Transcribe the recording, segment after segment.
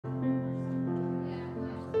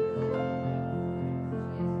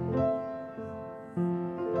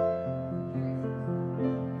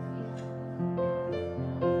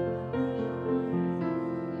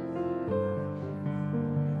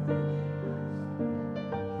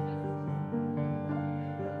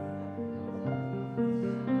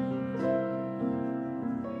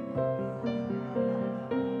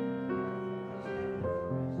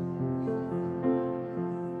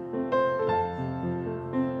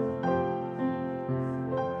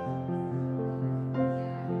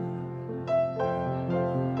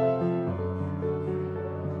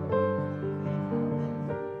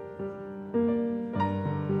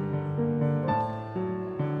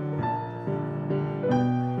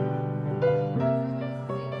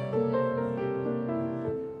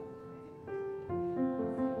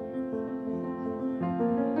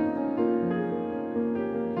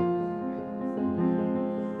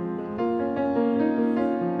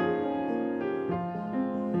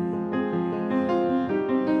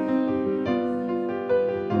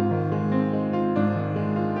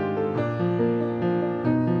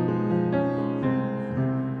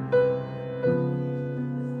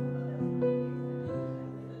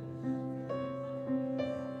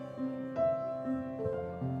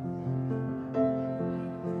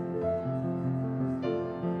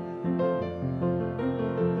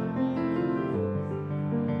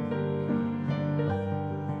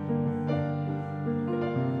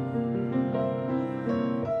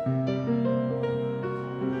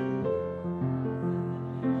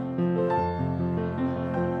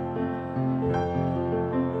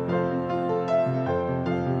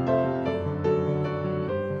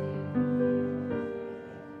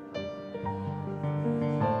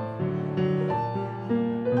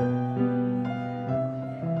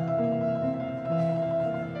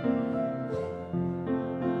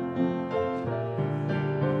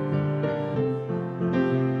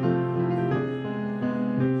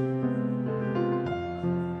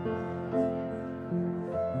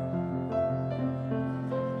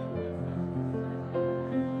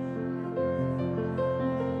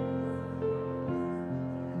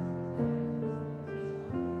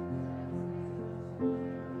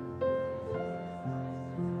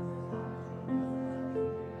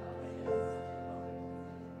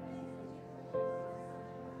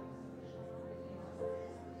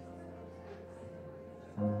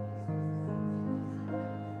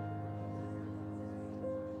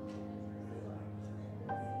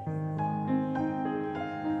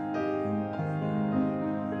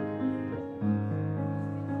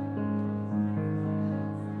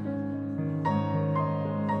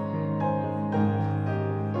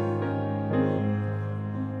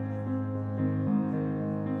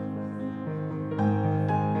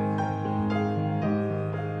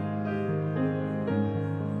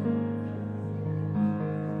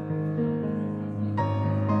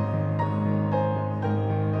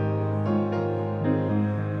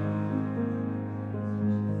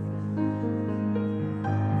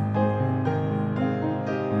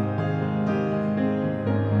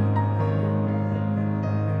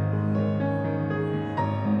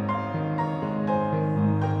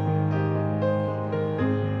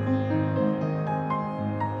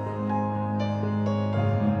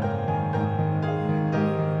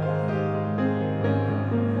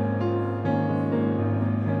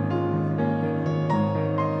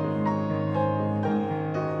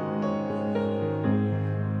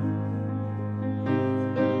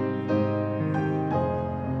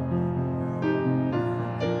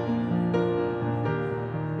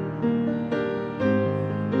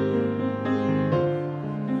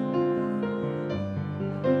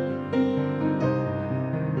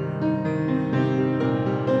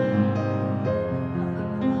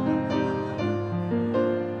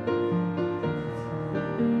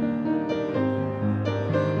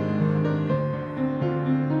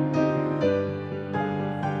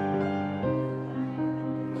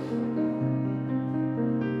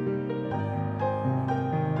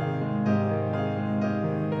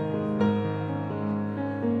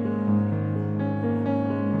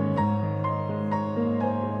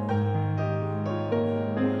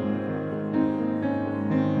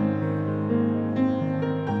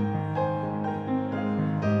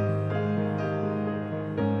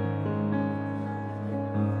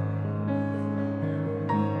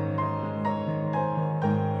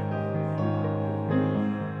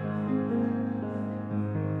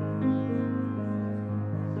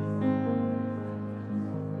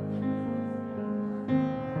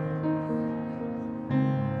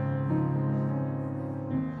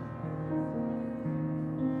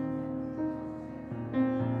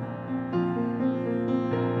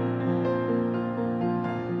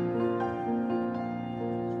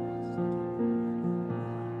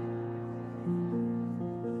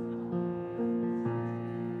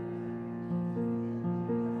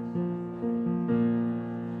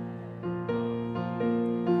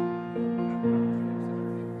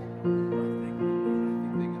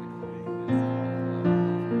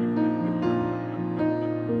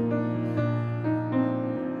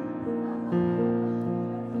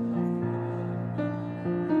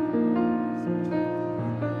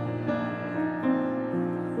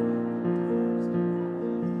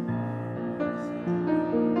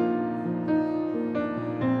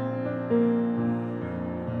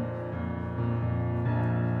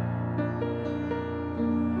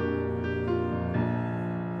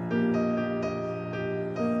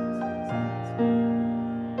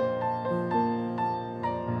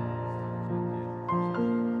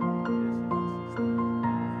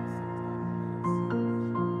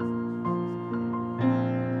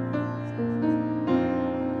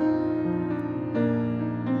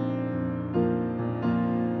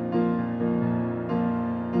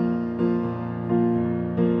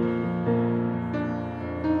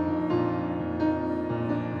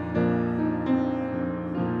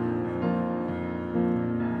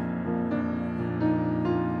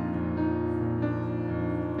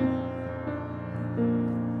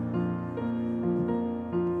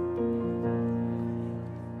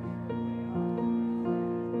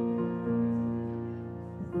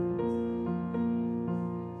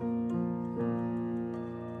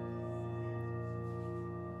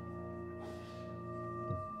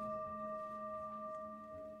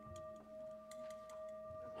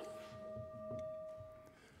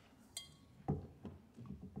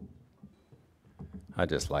I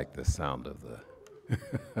just like the sound of the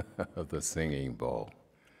of the singing bowl.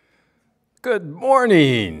 Good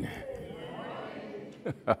morning.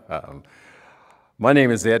 My name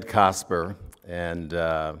is Ed Cosper, and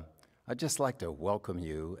I'd just like to welcome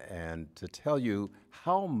you and to tell you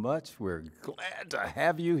how much we're glad to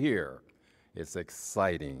have you here. It's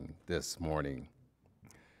exciting this morning.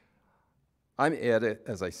 I'm Ed,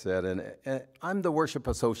 as I said, and I'm the worship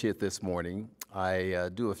associate this morning. I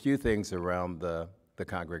do a few things around the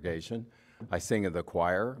congregation. I sing in the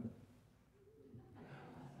choir.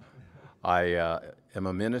 I am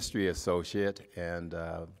a ministry associate, and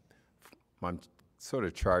I'm sort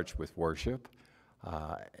of charged with worship.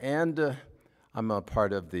 And I'm a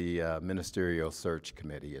part of the ministerial search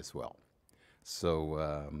committee as well.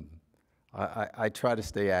 So I try to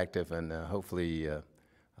stay active, and hopefully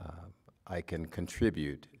I can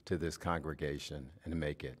contribute to this congregation and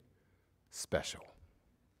make it special.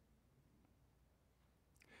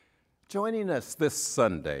 Joining us this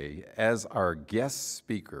Sunday as our guest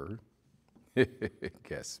speaker,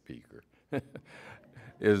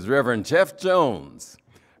 is Reverend Jeff Jones.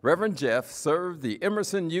 Reverend Jeff served the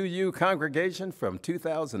Emerson UU congregation from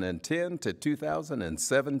 2010 to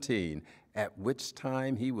 2017, at which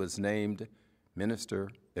time he was named Minister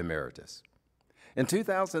Emeritus. In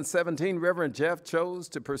 2017, Reverend Jeff chose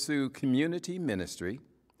to pursue community ministry,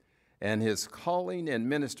 and his calling in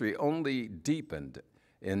ministry only deepened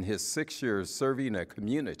in his 6 years serving a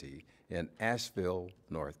community in Asheville,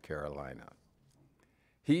 North Carolina.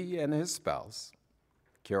 He and his spouse,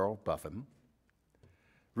 Carol Buffin,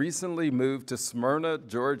 recently moved to Smyrna,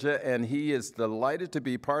 Georgia, and he is delighted to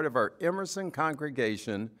be part of our Emerson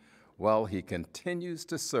congregation while he continues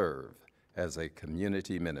to serve as a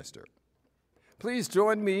community minister. Please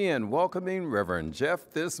join me in welcoming Reverend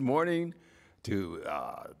Jeff this morning to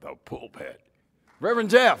the pulpit.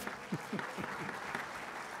 Reverend Jeff.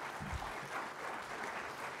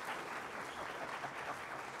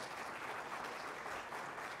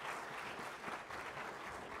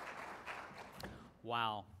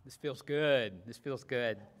 Wow, this feels good. This feels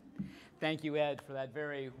good. Thank you, Ed, for that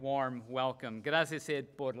very warm welcome. Gracias,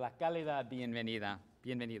 Ed, por la cálida bienvenida.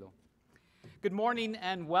 Bienvenido. Good morning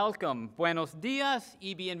and welcome. Buenos días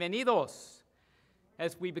y bienvenidos.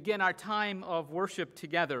 As we begin our time of worship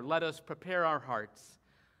together, let us prepare our hearts.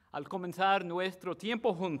 Al comenzar nuestro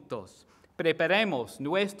tiempo juntos, preparemos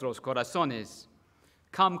nuestros corazones.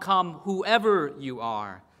 Come, come, whoever you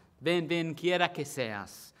are. Ven, ven, quiera que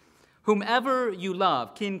seas. Whomever you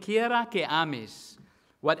love, quien quiera que ames,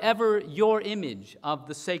 whatever your image of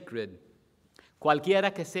the sacred,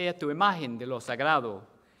 cualquiera que sea tu imagen de lo sagrado,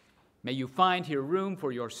 may you find here room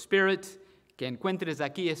for your spirit, que encuentres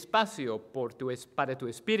aquí espacio para tu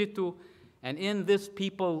espíritu, and in this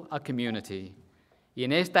people a community, y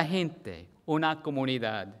en esta gente una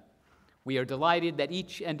comunidad. We are delighted that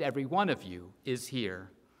each and every one of you is here.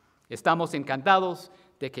 Estamos encantados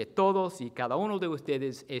de que todos y cada uno de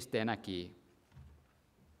ustedes estén aquí.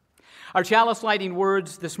 Our chalice lighting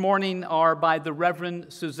words this morning are by the Reverend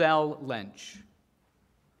Suzelle Lynch.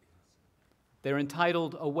 They're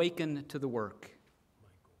entitled, Awaken to the Work.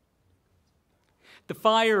 The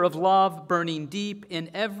fire of love burning deep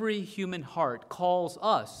in every human heart calls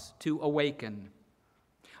us to awaken.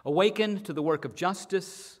 Awaken to the work of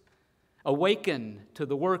justice. Awaken to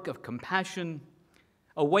the work of compassion.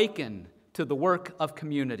 Awaken to the work of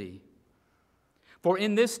community. For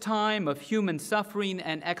in this time of human suffering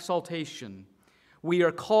and exaltation, we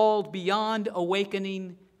are called beyond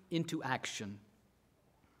awakening into action.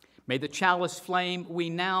 May the chalice flame we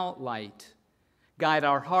now light guide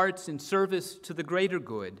our hearts in service to the greater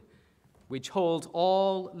good, which holds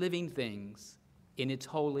all living things in its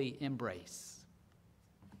holy embrace.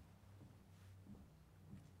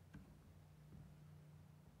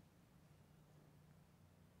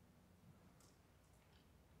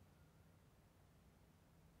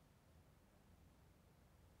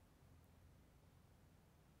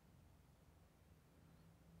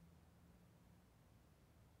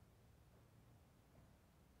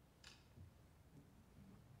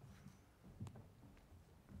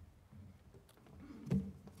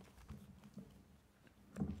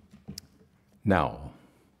 Now,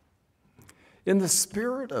 in the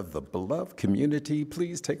spirit of the beloved community,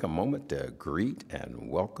 please take a moment to greet and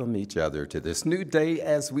welcome each other to this new day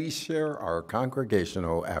as we share our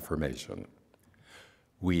congregational affirmation.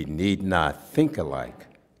 We need not think alike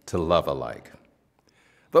to love alike.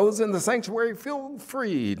 Those in the sanctuary, feel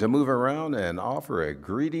free to move around and offer a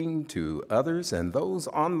greeting to others, and those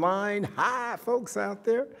online, hi, folks out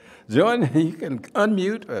there, join. You can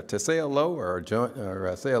unmute to say hello or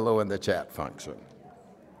say hello in the chat function.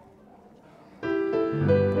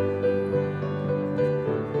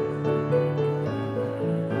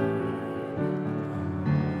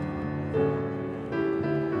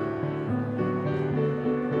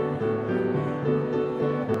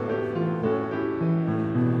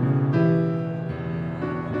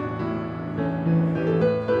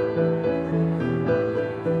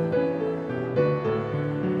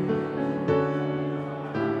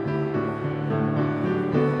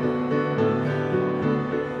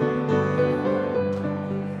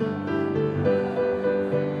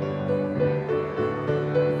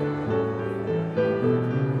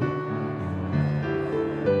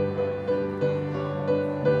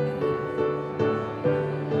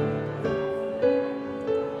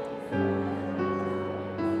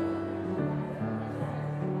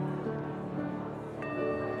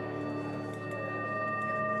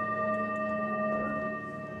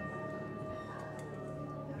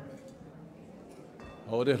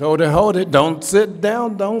 Hold it, hold it, hold it. Don't sit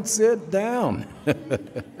down, don't sit down.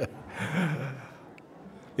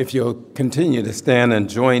 If you'll continue to stand and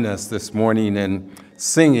join us this morning in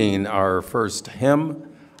singing our first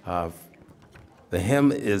hymn. The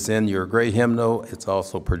hymn is in your gray hymnal. It's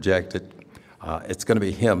also projected. It's going to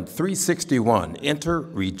be hymn 361, Enter,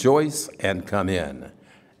 Rejoice, and Come In.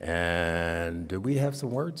 And do we have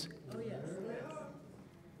some words? Oh, yes.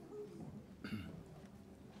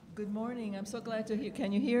 Good morning. I'm so glad to hear.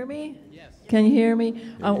 Can you hear me? Yes. Can you hear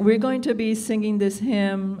me? We're going to be singing this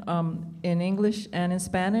hymn in English and in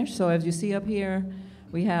Spanish. So as you see up here,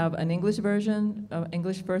 we have an English version,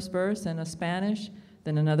 English first verse, and a Spanish,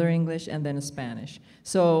 then another English, and then a Spanish.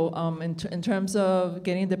 So in terms of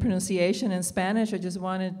getting the pronunciation in Spanish, I just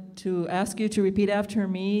wanted to ask you to repeat after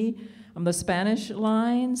me the Spanish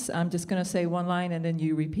lines. I'm just going to say one line, and then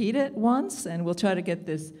you repeat it once, and we'll try to get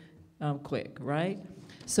this quick, right?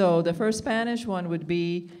 So the first Spanish one would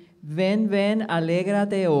be, Ven, ven,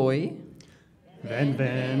 alégrate hoy. Ven,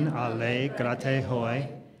 ven, alégrate hoy.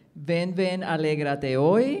 Ven, ven, alégrate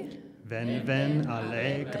hoy. Ven, ven,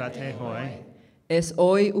 alégrate hoy. Es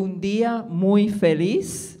hoy un día muy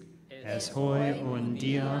feliz. Es hoy un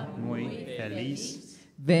día muy feliz.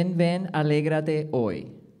 Ven, ven, alégrate hoy.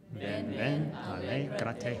 Ven, ven,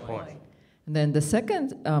 alégrate hoy. And then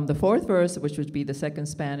the fourth verse, which would be the second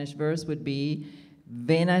Spanish verse, would be,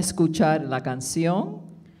 Ven a escuchar la canción.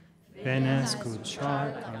 Ven a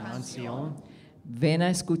escuchar la canción. Ven a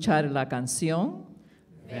escuchar la canción.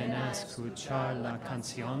 Ven a escuchar la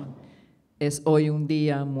canción. Es hoy un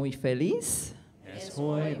día muy feliz. Es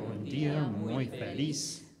hoy un día muy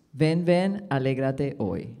feliz. Ven, ven, alégrate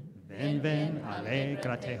hoy. Ven, ven,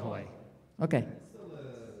 alégrate hoy. Okay.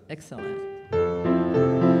 Excellent.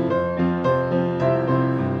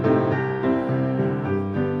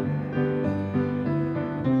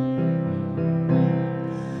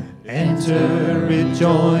 Enter,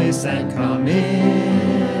 rejoice, and come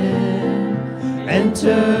in.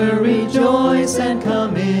 Enter, rejoice, and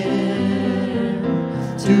come in.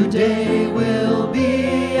 Today will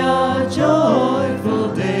be a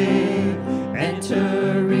joyful day.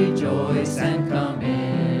 Enter, rejoice, and come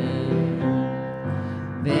in.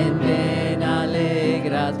 Ven, ven,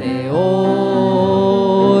 alégrate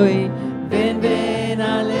hoy. Ven, ven,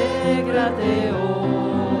 alégrate hoy.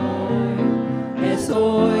 Es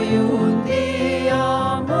hoy un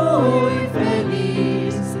día muy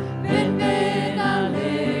feliz. Ven, ven,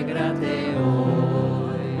 alégrate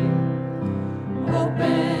hoy.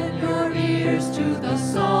 Open your ears to the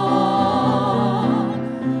song.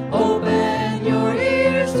 Open your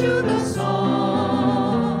ears to the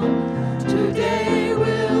song. Today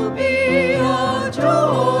will be a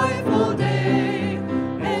joyful day.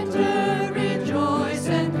 Enter, rejoice,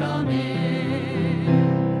 and come in.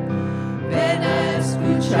 Ven a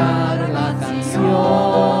escuchar la canción.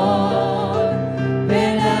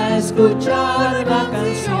 Ven a escuchar la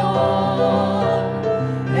canción.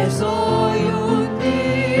 Es hoy un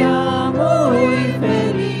día muy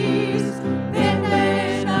feliz. Ven,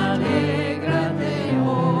 ven, alégrate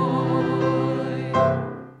hoy.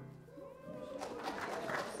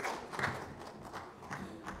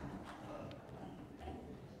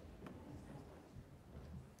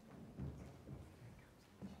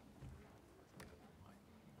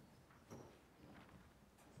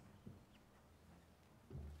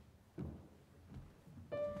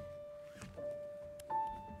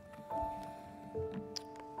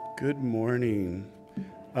 Good morning.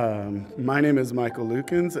 My name is Michael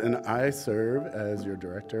Lukens, and I serve as your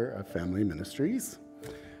Director of Family Ministries.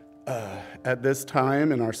 At this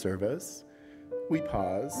time in our service, we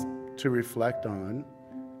pause to reflect on,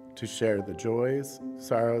 to share the joys,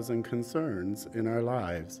 sorrows, and concerns in our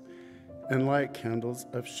lives, and light candles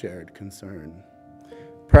of shared concern.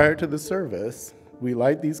 Prior to the service, we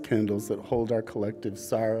light these candles that hold our collective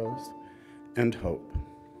sorrows and hope.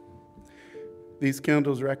 These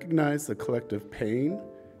candles recognize the collective pain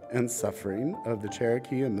and suffering of the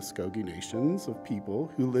Cherokee and Muskogee nations of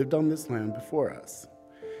people who lived on this land before us,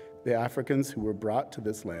 the Africans who were brought to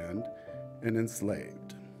this land and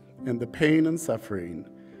enslaved, and the pain and suffering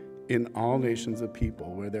in all nations of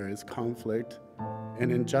people where there is conflict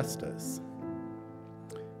and injustice.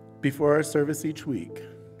 Before our service each week,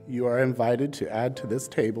 you are invited to add to this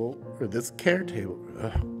table, or this care table,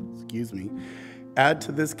 add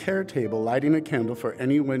to this care table, lighting a candle for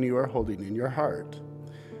anyone you are holding in your heart.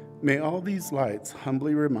 May all these lights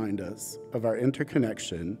humbly remind us of our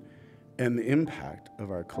interconnection and the impact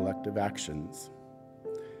of our collective actions.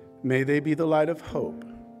 May they be the light of hope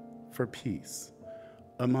for peace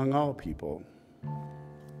among all people.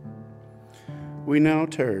 We now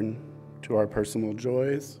turn to our personal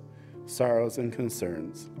joys, sorrows, and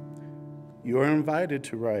concerns. You are invited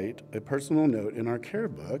to write a personal note in our care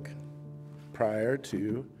book prior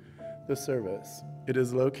to the service. It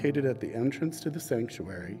is located at the entrance to the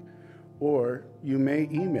sanctuary, or you may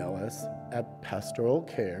email us at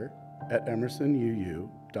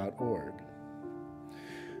pastoralcare@emersonuu.org.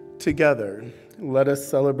 Together, let us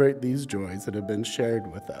celebrate these joys that have been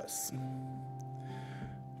shared with us.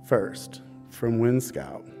 First, from Wind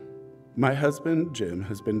Scout. My husband, Jim,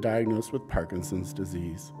 has been diagnosed with Parkinson's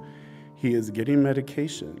disease. He is getting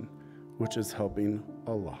medication, which is helping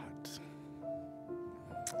a lot.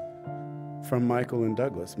 From Michael and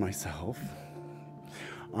Douglas, myself.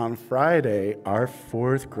 On Friday, our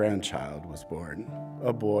 4th grandchild was born,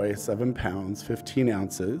 a boy, 7 pounds, 15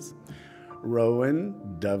 ounces.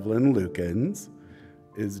 Rowan Devlin Lukens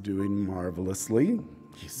is doing marvelously.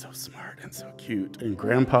 He's so smart and so cute, and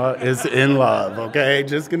Grandpa is in love, okay?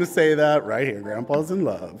 Just gonna say that right here, Grandpa's in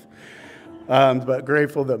love. But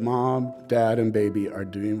grateful that Mom, Dad, and baby are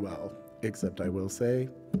doing well, except I will say,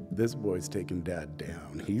 this boy's taking Dad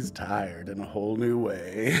down. He's tired in a whole new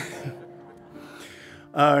way.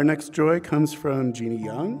 Our next joy comes from Jeannie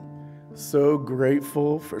Young. So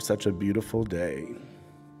grateful for such a beautiful day.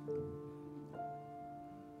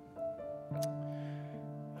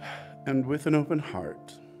 And with an open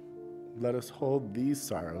heart, let us hold these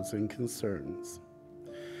sorrows and concerns.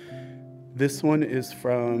 This one is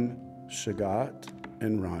from Shagat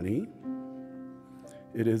and Ronnie.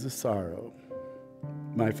 It is a sorrow.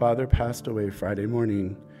 My father passed away Friday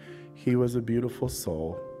morning. He was a beautiful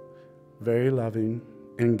soul, very loving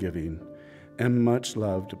and giving, and much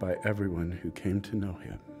loved by everyone who came to know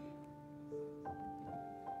him.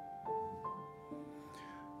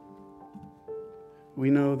 We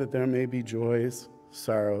know that there may be joys,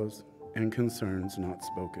 sorrows, and concerns not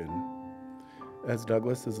spoken. As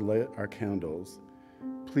Douglas has lit our candles,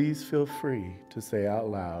 please feel free to say out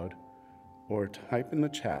loud or type in the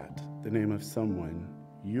chat the name of someone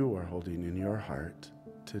you are holding in your heart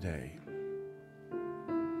today.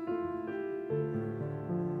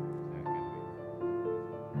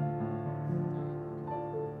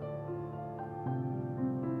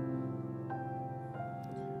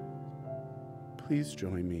 Please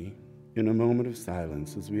join me in a moment of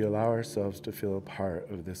silence as we allow ourselves to feel a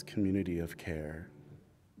part of this community of care.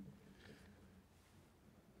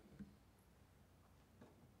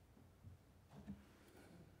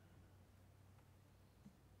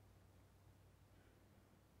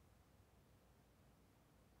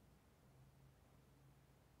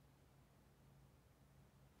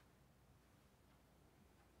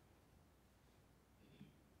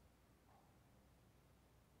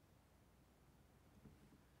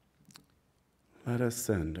 Let us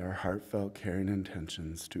send our heartfelt caring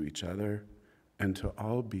intentions to each other and to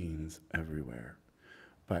all beings everywhere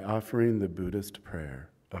by offering the Buddhist prayer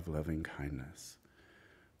of loving kindness.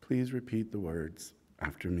 Please repeat the words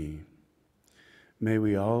after me. May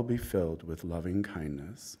we all be filled with loving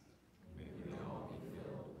kindness. May we all be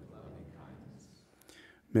filled with loving kindness.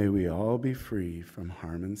 May we all be free from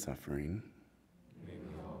harm and suffering. May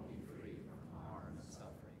we all be free from harm and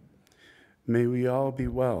suffering. May we all be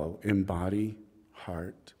well in body,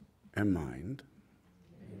 heart, and mind.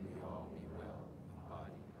 May we all be well in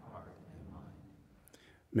body, heart, and mind.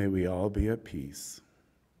 May we all be at peace.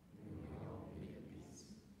 May we all be at peace.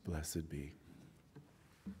 Blessed be.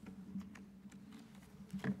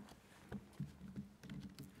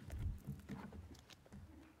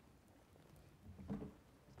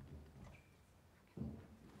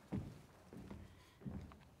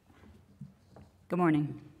 Good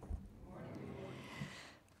morning.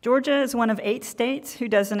 Georgia is one of 8 states who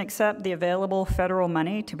doesn't accept the available federal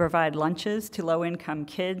money to provide lunches to low-income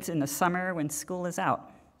kids in the summer when school is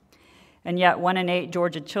out. And yet 1 in 8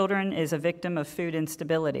 Georgia children is a victim of food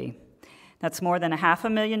instability. That's more than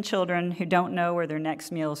 500,000 children who don't know where their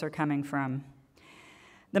next meals are coming from.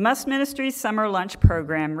 The Must Ministries Summer Lunch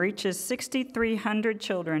Program reaches 6,300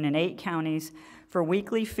 children in 8 counties for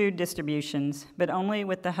weekly food distributions, but only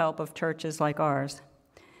with the help of churches like ours.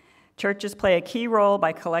 Churches play a key role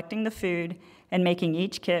by collecting the food and making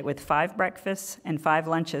each kit with 5 breakfasts and 5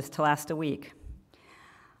 lunches to last a week.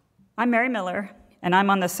 I'm Mary Miller, and I'm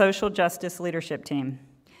on the Social Justice Leadership Team.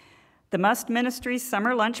 The Must Ministries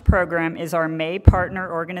Summer Lunch Program is our May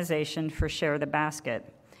partner organization for Share the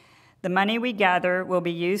Basket. The money we gather will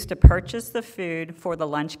be used to purchase the food for the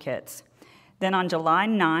lunch kits. Then on July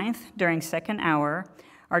 9th, during second hour,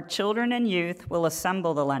 our children and youth will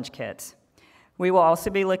assemble the lunch kits. We will also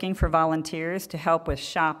be looking for volunteers to help with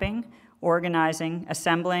shopping, organizing,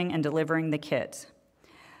 assembling, and delivering the kits.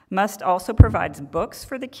 Must also provides books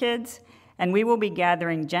for the kids, and we will be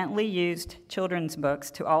gathering gently used children's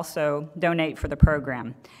books to also donate for the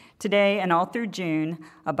program. Today and all through June,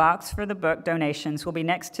 a box for the book donations will be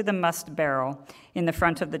next to the Must barrel in the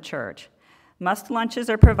front of the church. Must lunches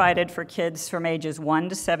are provided for kids from ages 1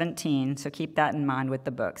 to 17, so keep that in mind with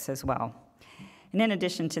the books as well. And in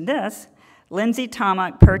addition to this, Lindsay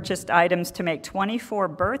Tomac purchased items to make 24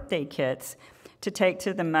 birthday kits to take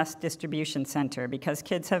to the Must Distribution Center because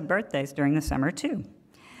kids have birthdays during the summer too.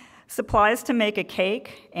 Supplies to make a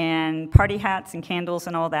cake and party hats and candles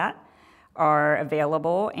and all that are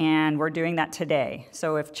available, and we're doing that today.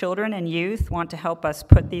 So if children and youth want to help us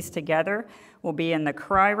put these together, we'll be in the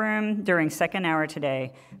cry room during second hour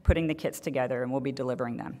today, putting the kits together, and we'll be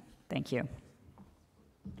delivering them. Thank you.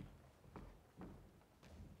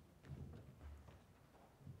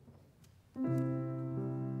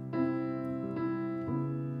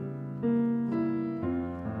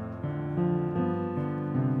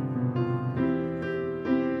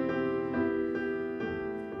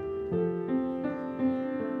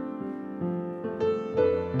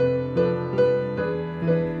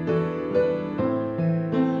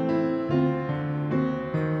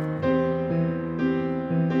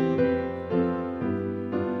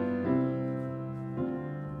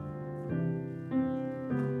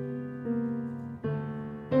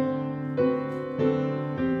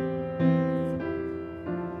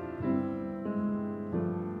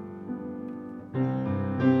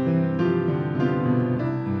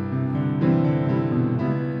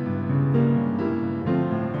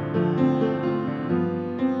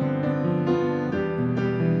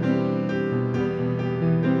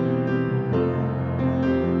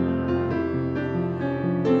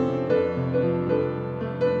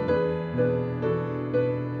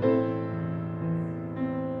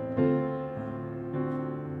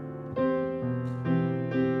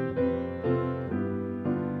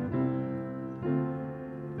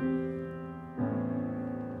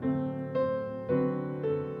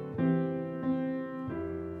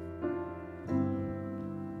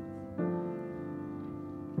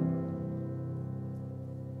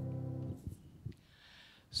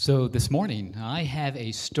 So this morning, I have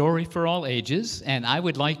a story for all ages, and I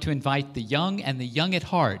would like to invite the young and the young at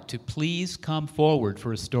heart to please come forward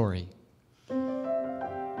for a story. Hey.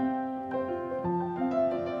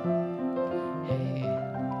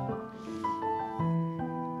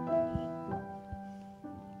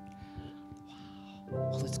 Wow.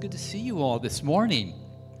 Well, it's good to see you all this morning.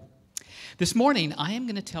 This morning, I am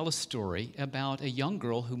going to tell a story about a young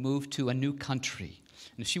girl who moved to a new country.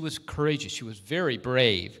 And she was courageous. She was very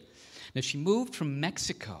brave. Now, she moved from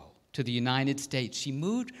Mexico to the United States. She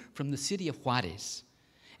moved from the city of Juarez.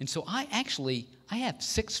 And so I have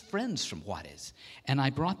 6 friends from Juarez, and I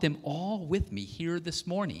brought them all with me here this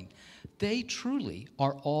morning. They truly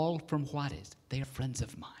are all from Juarez. They are friends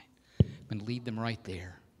of mine. I'm going to leave them right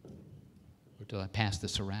there. Or do I pass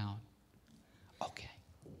this around? Okay.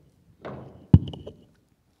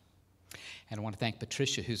 And I want to thank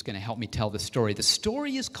Patricia, who's going to help me tell the story. The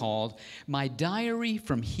story is called My Diary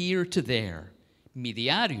from Here to There, Mi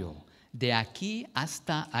Diario de Aquí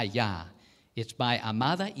hasta Allá. It's by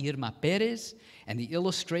Amada Irma Perez, and the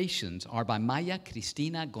illustrations are by Maya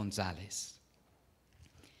Cristina Gonzalez.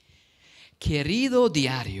 Querido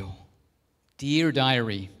Diario, dear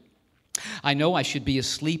diary, I know I should be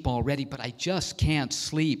asleep already, but I just can't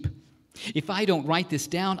sleep. If I don't write this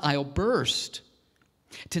down, I'll burst.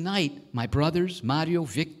 Tonight, my brothers, Mario,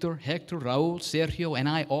 Victor, Hector, Raul, Sergio, and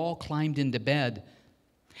I all climbed into bed.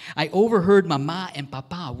 I overheard Mama and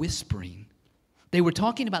Papa whispering. They were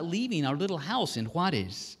talking about leaving our little house in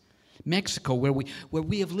Juarez, Mexico, where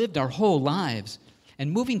we have lived our whole lives,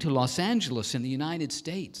 and moving to Los Angeles in the United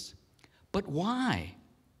States. But why?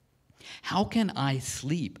 How can I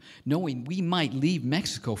sleep knowing we might leave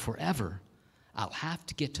Mexico forever? I'll have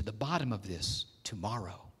to get to the bottom of this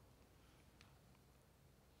tomorrow.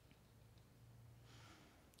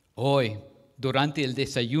 Hoy, durante el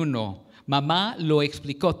desayuno, Mamá lo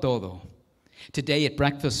explicó todo. Today at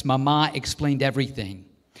breakfast, Mama explained everything.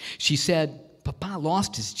 She said, Papa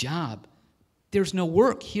lost his job. There's no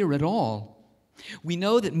work here at all. We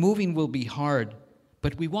know that moving will be hard,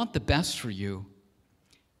 but we want the best for you.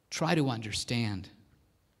 Try to understand.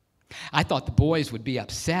 I thought the boys would be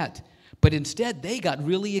upset, but instead they got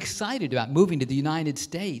really excited about moving to the United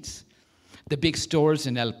States. The big stores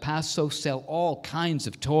in El Paso sell all kinds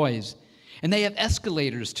of toys, and they have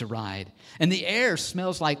escalators to ride, and the air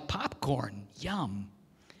smells like popcorn. Yum.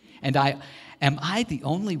 And am I the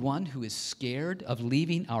only one who is scared of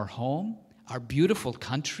leaving our home, our beautiful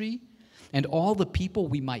country, and all the people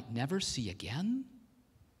we might never see again?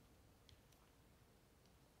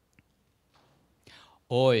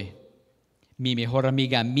 Hoy, mi mejor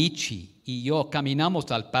amiga Michi y yo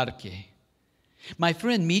caminamos al parque. My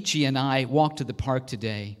friend Michi and I walked to the park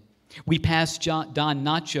today. We passed Don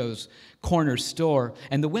Nacho's corner store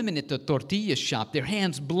and the women at the tortilla shop, their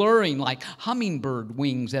hands blurring like hummingbird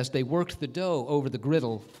wings as they worked the dough over the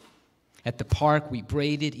griddle. At the park, we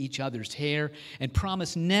braided each other's hair and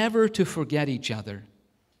promised never to forget each other.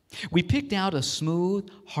 We picked out a smooth,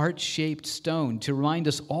 heart-shaped stone to remind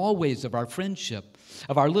us always of our friendship,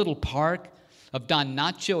 of our little park, of Don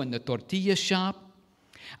Nacho and the tortilla shop.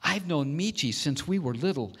 I've known Michi since we were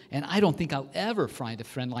little, and I don't think I'll ever find a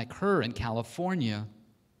friend like her in California.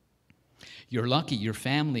 You're lucky your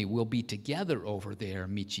family will be together over there,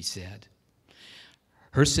 Michi said.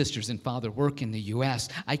 Her sisters and father work in the U.S.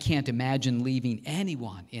 I can't imagine leaving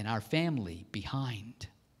anyone in our family behind.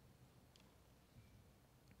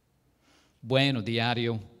 Bueno,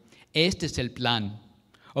 diario, este es el plan.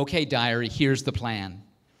 Okay, diary, here's the plan.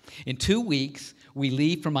 In 2 weeks, we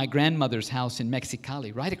leave from my grandmother's house in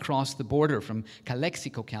Mexicali, right across the border from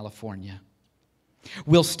Calexico, California.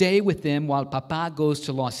 We'll stay with them while Papa goes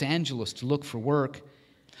to Los Angeles to look for work.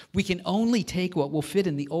 We can only take what will fit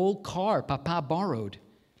in the old car Papa borrowed.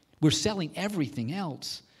 We're selling everything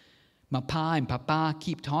else. Mapa and Papa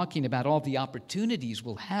keep talking about all the opportunities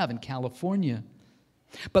we'll have in California.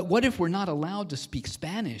 But what if we're not allowed to speak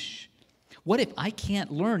Spanish? What if I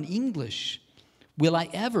can't learn English? Will I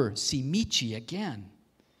ever see Michi again?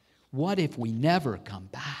 What if we never come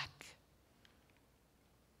back?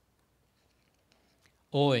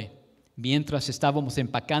 Hoy, mientras estábamos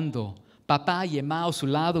empacando, Papá llamó a su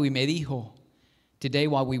lado y me dijo, today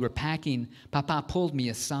while we were packing, Papa pulled me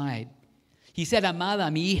aside. He said,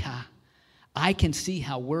 Amada mi hija, I can see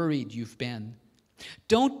how worried you've been.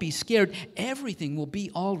 Don't be scared. Everything will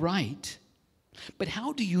be all right. But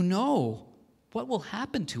how do you know? What will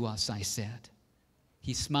happen to us? I said.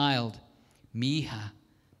 He smiled. Mija,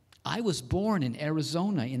 I was born in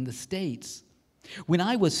Arizona in the States. When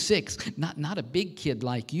I was 6, not a big kid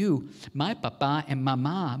like you, my papa and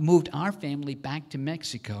mama moved our family back to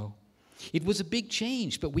Mexico. It was a big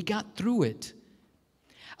change, but we got through it.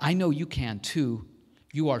 I know you can too.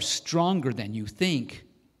 You are stronger than you think.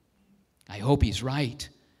 I hope he's right.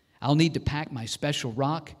 I'll need to pack my special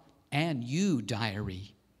rock and you,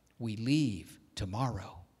 diary. We leave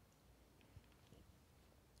tomorrow.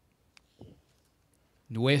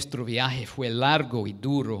 Nuestro viaje fue largo y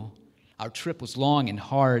duro. Our trip was long and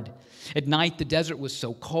hard. At night, the desert was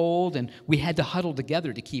so cold, and we had to huddle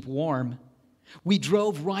together to keep warm. We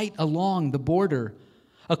drove right along the border,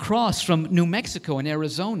 across from New Mexico and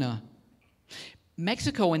Arizona.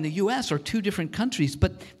 Mexico and the U.S. are 2 different countries,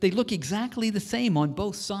 but they look exactly the same on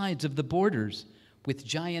both sides of the borders, with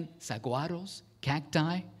giant saguaros,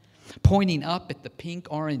 cacti, pointing up at the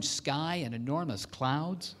pink-orange sky and enormous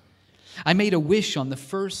clouds. I made a wish on the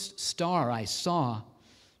first star I saw.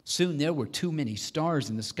 Soon there were too many stars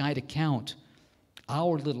in the sky to count.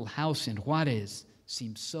 Our little house in Juarez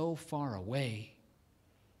seemed so far away.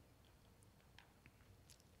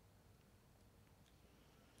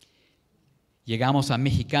 Llegamos a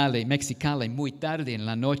Mexicali muy tarde en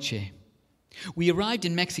la noche. We arrived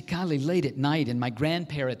in Mexicali late at night, and my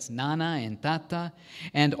grandparents, Nana and Tata,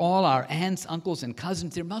 and all our aunts, uncles, and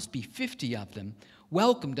cousins, there must be 50 of them,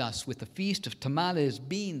 welcomed us with a feast of tamales,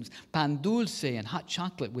 beans, pan dulce, and hot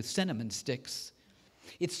chocolate with cinnamon sticks.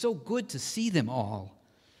 It's so good to see them all.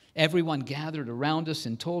 Everyone gathered around us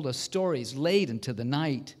and told us stories late into the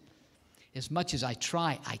night. As much as I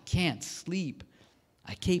try, I can't sleep.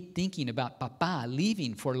 I keep thinking about Papa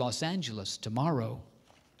leaving for Los Angeles tomorrow.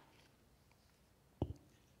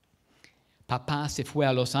 Papa se fue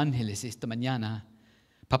a Los Angeles esta mañana.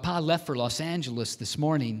 Papa left for Los Angeles this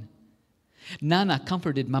morning. Nana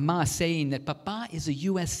comforted Mama, saying that Papa is a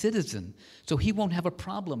U.S. citizen, so he won't have a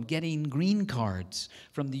problem getting green cards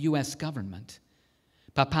from the U.S. government.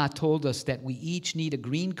 Papa told us that we each need a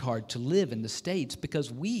green card to live in the States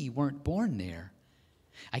because we weren't born there.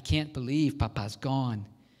 I can't believe Papa's gone.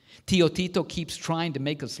 Tio Tito keeps trying to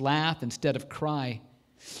make us laugh instead of cry.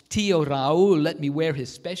 Tio Raul let me wear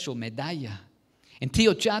his special medalla. And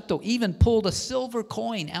Tio Chato even pulled a silver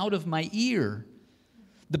coin out of my ear.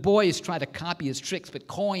 The boys try to copy his tricks, but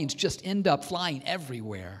coins just end up flying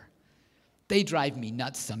everywhere. They drive me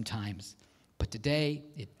nuts sometimes, but today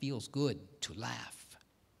it feels good to laugh.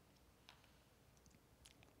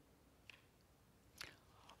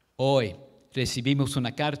 Hoy recibimos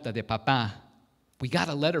una carta de Papá. We got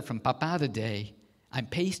a letter from Papá today. I'm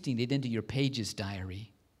pasting it into your pages,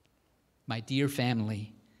 diary. My dear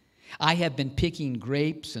family, I have been picking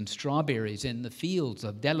grapes and strawberries in the fields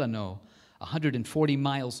of Delano, 140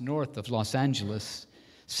 miles north of Los Angeles.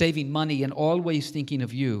 saving money and always thinking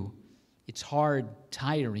of you. It's hard,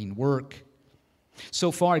 tiring work. So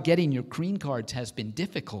far, getting your green cards has been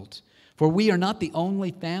difficult, for we are not the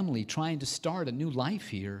only family trying to start a new life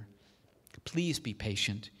here. Please be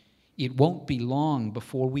patient. It won't be long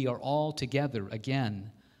before we are all together again.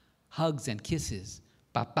 Hugs and kisses.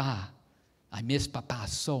 Papa. I miss Papa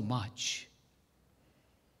so much.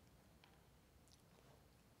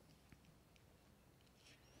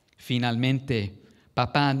 Finalmente,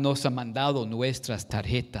 Papá nos ha mandado nuestras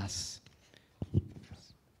tarjetas.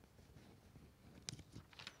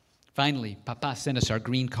 Finally, Papa sent us our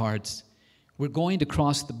green cards. We're going to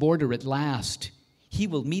cross the border at last. He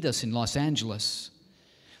will meet us in Los Angeles.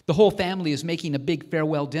 The whole family is making a big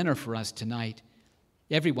farewell dinner for us tonight.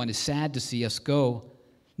 Everyone is sad to see us go.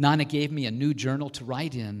 Nana gave me a new journal to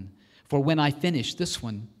write in for when I finish this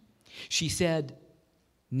one. She said,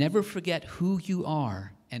 "Never forget who you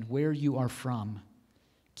are and where you are from.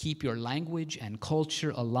 Keep your language and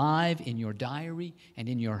culture alive in your diary and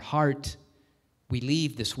in your heart. We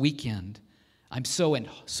leave this weekend. I'm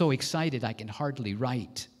so excited I can hardly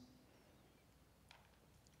write."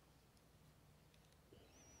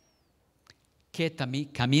 Que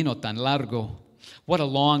camino tan largo. What a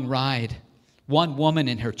long ride. One woman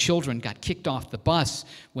and her children got kicked off the bus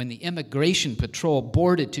when the immigration patrol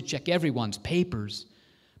boarded to check everyone's papers.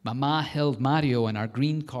 Mama held Mario and our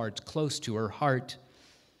green cards close to her heart.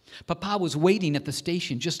 Papa was waiting at the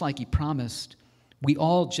station just like he promised. We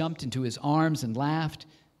all jumped into his arms and laughed,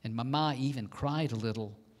 and Mama even cried a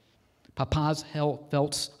little. Papa's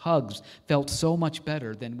hugs felt so much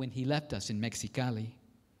better than when he left us in Mexicali.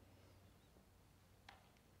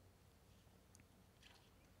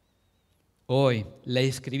 Hoy le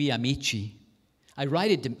escribí a Michi. I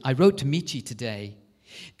wrote to Michi today.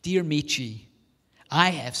 Dear Michi, I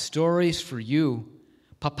have stories for you.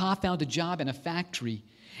 Papa found a job in a factory,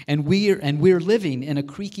 and we're living in a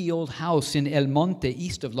creaky old house in El Monte,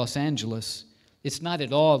 east of Los Angeles. It's not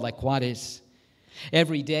at all like Juarez.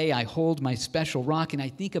 Every day I hold my special rock and I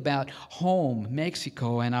think about home,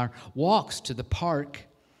 Mexico, and our walks to the park.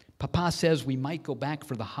 Papa says we might go back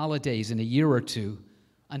for the holidays in a year or two.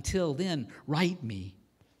 Until then, write me.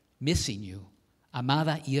 Missing you.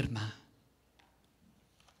 Amada Irma.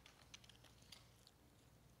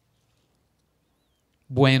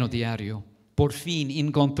 Bueno, diario. Por fin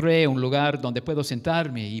encontré un lugar donde puedo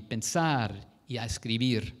sentarme y pensar y a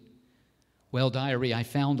escribir. Well, diary, I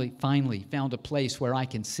finally found a place where I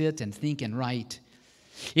can sit and think and write.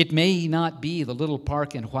 It may not be the little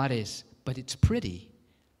park in Juarez, but it's pretty.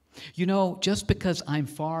 You know, just because I'm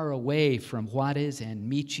far away from Juarez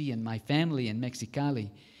and Michi and my family in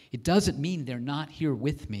Mexicali, it doesn't mean they're not here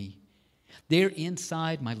with me. They're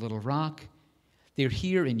inside my little rock. They're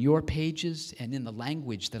here in your pages and in the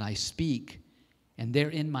language that I speak. And they're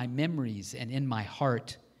in my memories and in my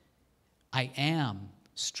heart. I am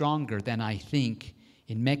stronger than I think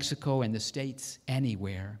in Mexico and the States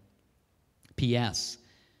anywhere. P.S.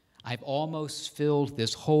 I've almost filled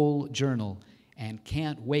this whole journal and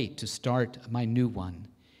can't wait to start my new one.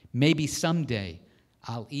 Maybe someday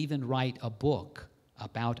I'll even write a book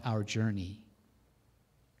about our journey.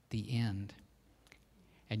 The end.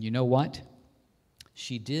 And you know what?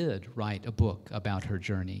 She did write a book about her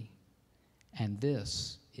journey. And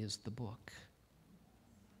this is the book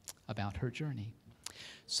about her journey.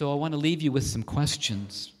 So I want to leave you with some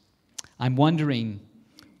questions. I'm wondering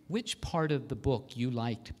which part of the book you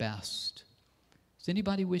liked best. Does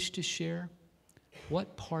anybody wish to share?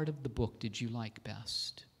 What part of the book did you like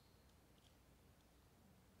best?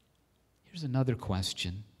 Here's another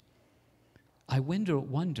question. I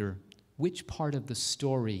wonder which part of the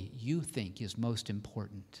story you think is most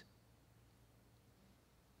important.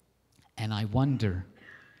 And I wonder,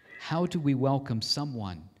 how do we welcome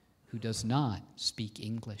someone who does not speak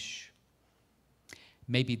English?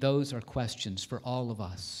 Maybe those are questions for all of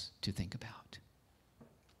us to think about.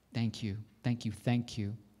 Thank you, thank you, thank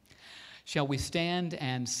you. Shall we stand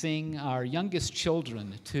and sing our youngest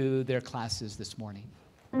children to their classes this morning?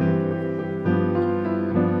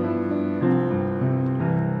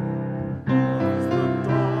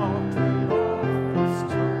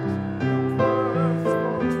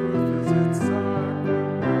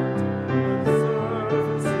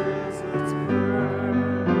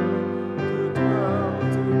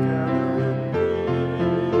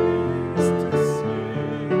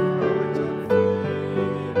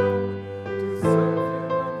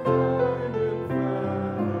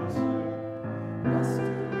 Blessed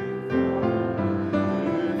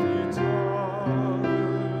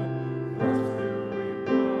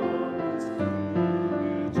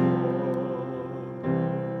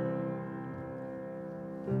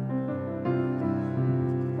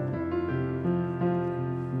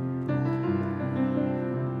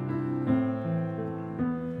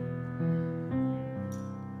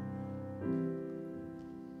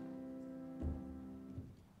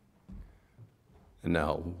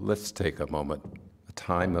Now, let's take a moment, a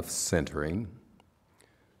time of centering,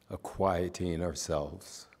 of quieting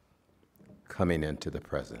ourselves, coming into the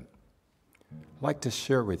present. I'd like to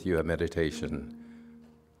share with you a meditation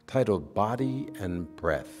titled Body and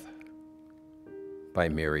Breath by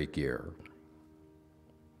Mary Gear.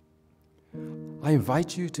 I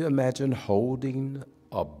invite you to imagine holding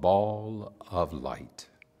a ball of light.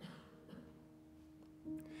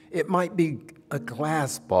 It might be a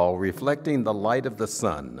glass ball reflecting the light of the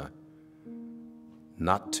sun,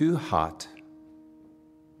 not too hot,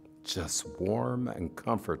 just warm and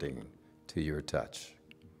comforting to your touch.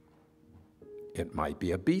 It might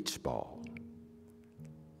be a beach ball,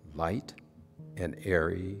 light and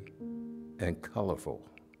airy and colorful,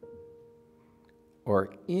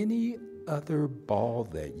 or any other ball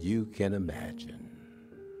that you can imagine.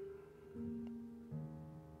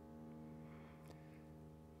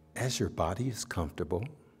 As your body is comfortable,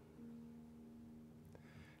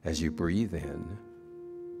 as you breathe in,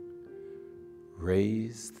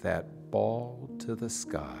 raise that ball to the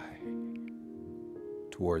sky,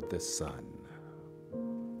 toward the sun.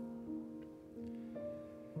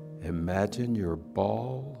 Imagine your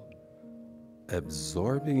ball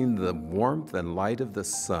absorbing the warmth and light of the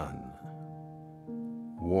sun.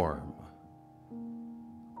 Warm,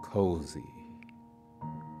 cozy,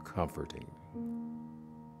 comforting.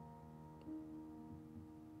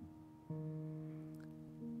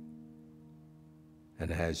 And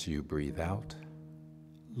as you breathe out,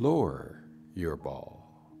 lower your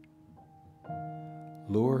ball.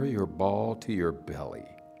 Lower your ball to your belly,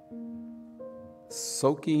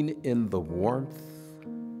 soaking in the warmth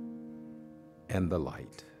and the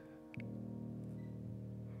light.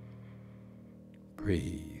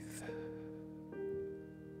 Breathe.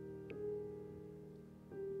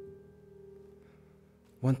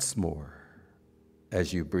 Once more,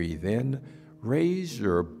 as you breathe in, raise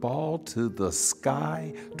your ball to the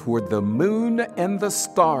sky toward the moon and the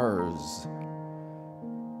stars,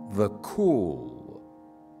 the cool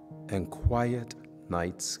and quiet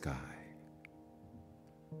night sky.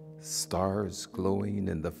 Stars glowing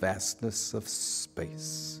in the vastness of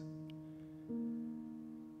space.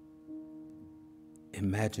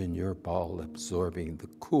 Imagine your ball absorbing the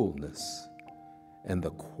coolness and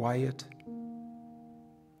the quiet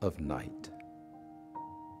of night.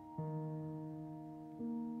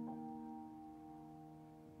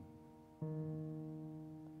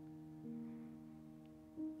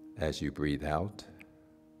 As you breathe out,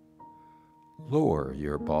 lower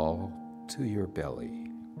your ball to your belly.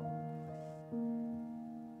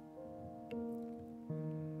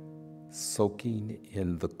 Soaking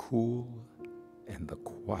in the cool and the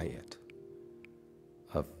quiet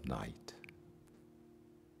of night.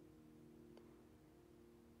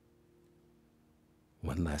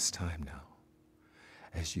 One last time now.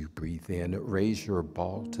 As you breathe in, raise your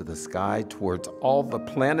ball to the sky towards all the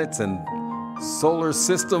planets and solar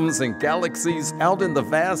systems and galaxies out in the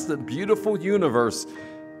vast and beautiful universe.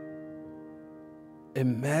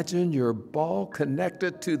 Imagine your ball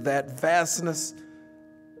connected to that vastness,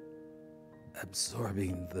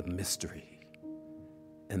 absorbing the mystery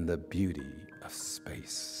and the beauty of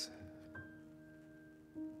space.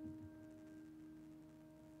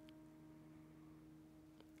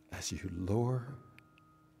 As you lower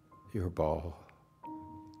your ball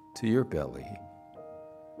to your belly,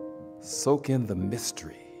 soak in the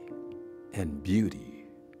mystery and beauty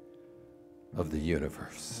of the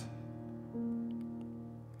universe.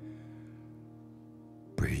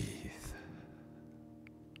 Breathe.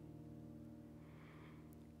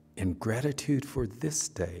 In gratitude for this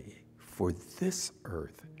day, for this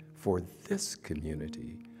earth, for this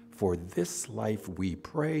community, for this life, we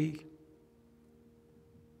pray.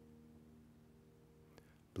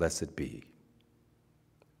 Blessed be.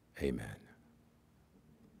 Amen.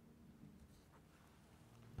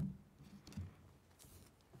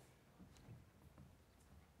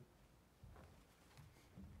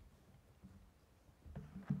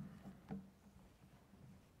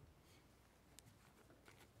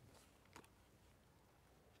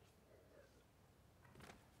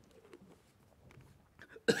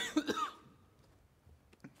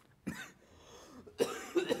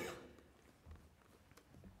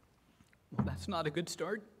 Well, that's not a good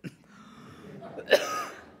start.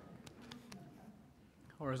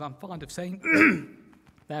 Or as I'm fond of saying,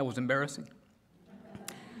 that was embarrassing.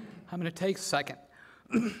 I'm going to take a second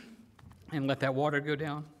and let that water go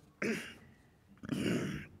down.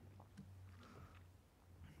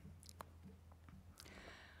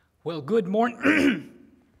 Well, good morning.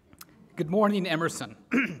 Good morning, Emerson.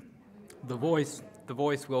 The voice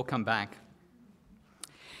will come back.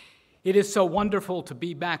 It is so wonderful to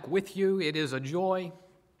be back with you. It is a joy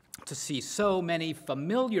to see so many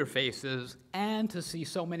familiar faces and to see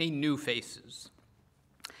so many new faces.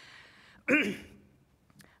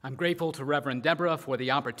 I'm grateful to Reverend Deborah for the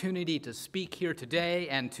opportunity to speak here today,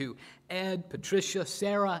 and to Ed, Patricia,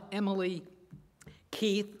 Sarah, Emily,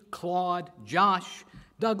 Keith, Claude, Josh,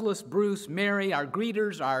 Douglas, Bruce, Mary, our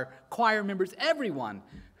greeters, our choir members, everyone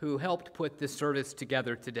who helped put this service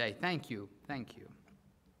together today. Thank you. Thank you.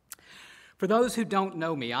 For those who don't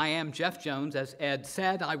know me, I am Jeff Jones. As Ed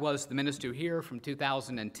said, I was the minister here from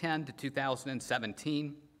 2010 to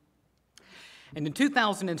 2017. And in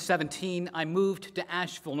 2017, I moved to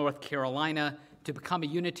Asheville, North Carolina, to become a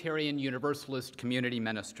Unitarian Universalist community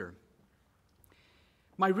minister.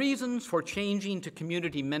 My reasons for changing to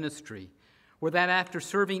community ministry were that after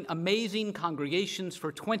serving amazing congregations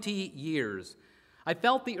for 20 years, I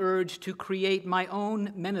felt the urge to create my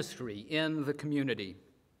own ministry in the community.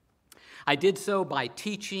 I did so by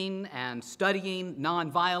teaching and studying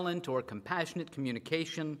nonviolent or compassionate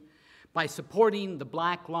communication, by supporting the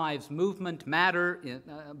Black Lives Matter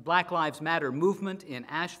movement in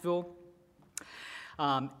Asheville,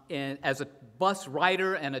 and as a bus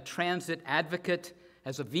rider and a transit advocate,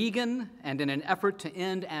 as a vegan, and in an effort to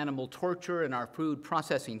end animal torture in our food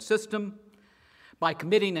processing system, by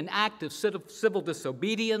committing an act of civil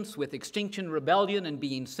disobedience with Extinction Rebellion and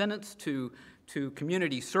being sentenced to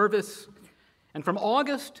community service. And from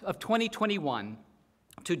August of 2021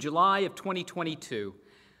 to July of 2022,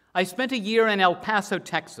 I spent a year in El Paso,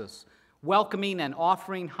 Texas, welcoming and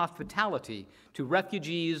offering hospitality to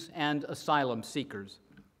refugees and asylum seekers.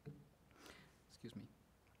 Excuse me.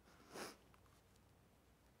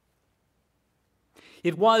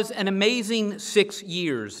 It was an amazing 6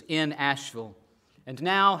 years in Asheville, and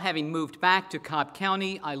now, having moved back to Cobb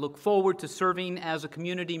County, I look forward to serving as a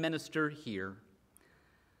community minister here.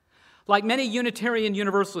 Like many Unitarian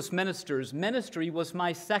Universalist ministers, ministry was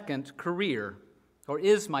my second career, or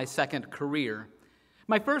is my second career.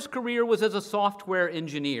 My first career was as a software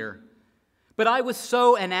engineer, but I was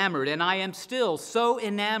so enamored, and I am still so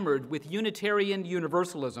enamored with Unitarian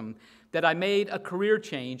Universalism, that I made a career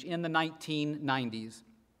change in the 1990s.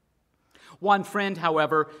 One friend,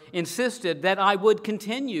 however, insisted that I would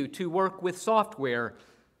continue to work with software.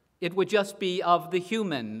 It would just be of the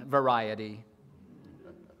human variety.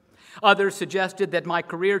 Others suggested that my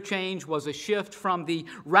career change was a shift from the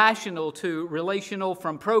rational to relational,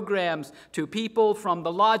 from programs to people, from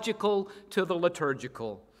the logical to the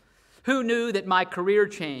liturgical. Who knew that my career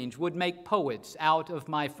change would make poets out of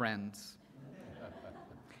my friends?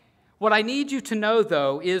 What I need you to know,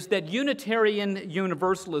 though, is that Unitarian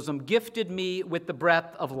Universalism gifted me with the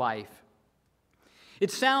breath of life. It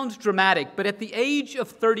sounds dramatic, but at the age of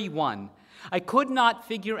 31, I could not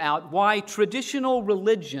figure out why traditional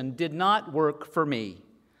religion did not work for me.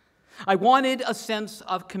 I wanted a sense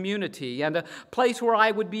of community and a place where I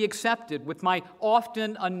would be accepted with my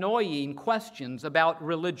often annoying questions about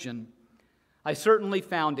religion. I certainly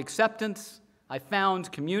found acceptance, I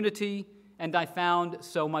found community, and I found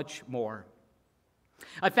so much more.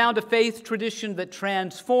 I found a faith tradition that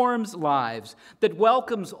transforms lives, that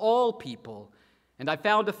welcomes all people, and I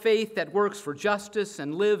found a faith that works for justice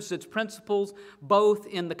and lives its principles both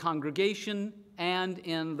in the congregation and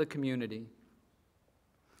in the community.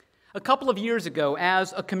 A couple of years ago,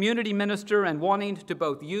 as a community minister and wanting to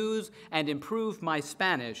both use and improve my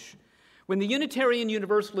Spanish, when the Unitarian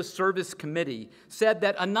Universalist Service Committee said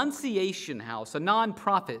that Annunciation House, a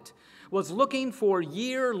nonprofit, was looking for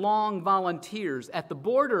year-long volunteers at the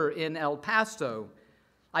border in El Paso,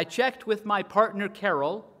 I checked with my partner,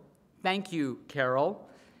 Carol. Thank you, Carol.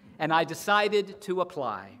 And I decided to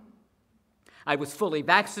apply. I was fully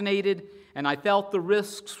vaccinated, and I felt the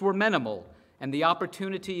risks were minimal, and the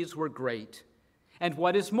opportunities were great. And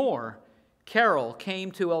what is more, Carol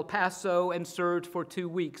came to El Paso and served for 2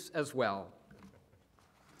 weeks as well.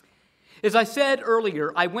 As I said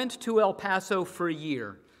earlier, I went to El Paso for a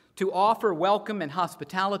year to offer welcome and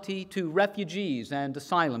hospitality to refugees and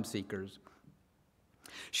asylum seekers.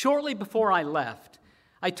 Shortly before I left,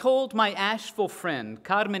 I told my Asheville friend,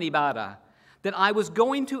 Carmen Ibarra, that I was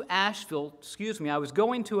going to El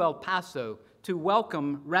Paso to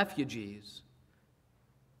welcome refugees.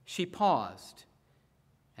 She paused,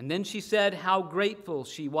 and then she said how grateful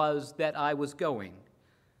she was that I was going.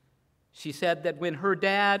 She said that when her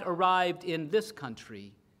dad arrived in this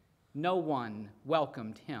country, no one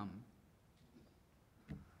welcomed him.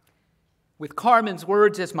 With Carmen's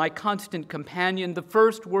words as my constant companion, the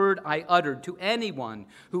first word I uttered to anyone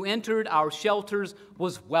who entered our shelters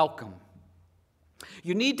was welcome.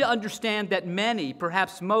 You need to understand that many,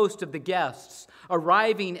 perhaps most of the guests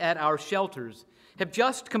arriving at our shelters have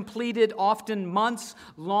just completed often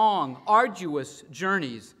months-long, arduous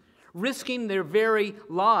journeys, risking their very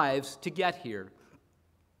lives to get here.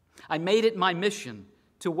 I made it my mission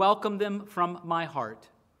to welcome them from my heart.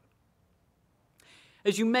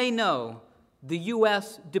 As you may know, the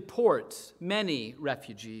U.S. deports many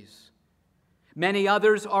refugees. Many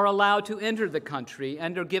others are allowed to enter the country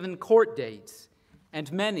and are given court dates,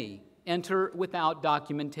 and many enter without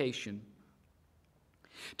documentation.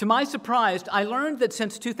 To my surprise, I learned that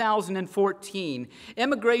since 2014,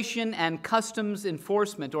 Immigration and Customs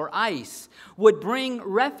Enforcement, or ICE, would bring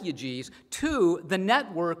refugees to the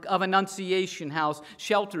network of Annunciation House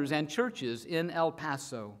shelters and churches in El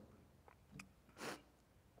Paso.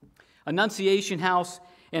 Annunciation House,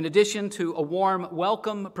 in addition to a warm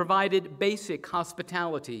welcome, provided basic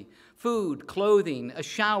hospitality: food, clothing, a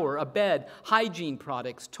shower, a bed, hygiene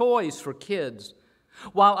products, toys for kids.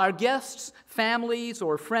 While our guests' families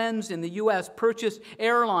or friends in the U.S. purchased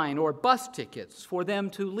airline or bus tickets for them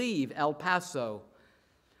to leave El Paso,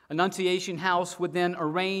 Annunciation House would then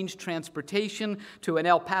arrange transportation to an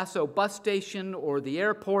El Paso bus station or the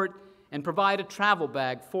airport and provide a travel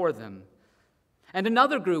bag for them. And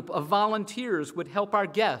another group of volunteers would help our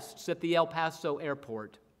guests at the El Paso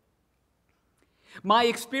airport. My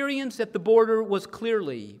experience at the border was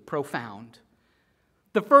clearly profound.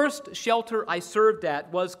 The first shelter I served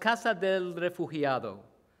at was Casa del Refugiado.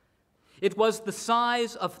 It was the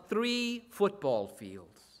size of 3 football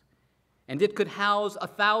fields, and it could house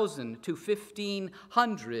 1,000 to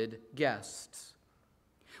 1,500 guests.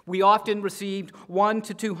 We often received 100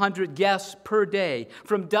 to 200 guests per day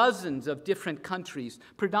from dozens of different countries,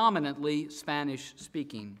 predominantly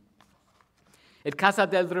Spanish-speaking. At Casa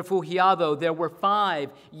del Refugiado, there were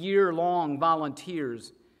 5 year-long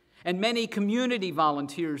volunteers and many community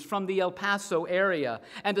volunteers from the El Paso area,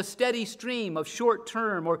 and a steady stream of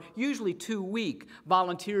short-term or usually 2-week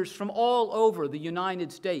volunteers from all over the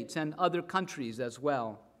United States and other countries as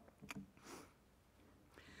well.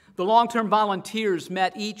 The long-term volunteers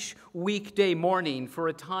met each weekday morning for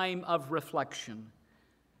a time of reflection.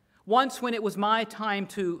 Once, when it was my time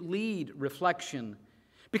to lead reflection,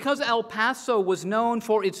 because El Paso was known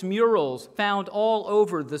for its murals found all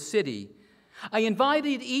over the city, I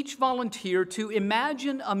invited each volunteer to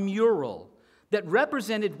imagine a mural that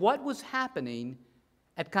represented what was happening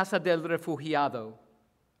at Casa del Refugiado.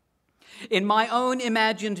 In my own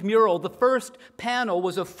imagined mural, the first panel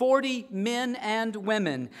was of 40 men and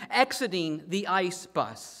women exiting the ICE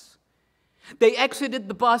bus. They exited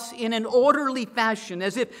the bus in an orderly fashion,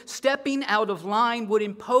 as if stepping out of line would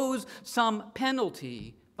impose some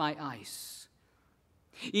penalty by ICE.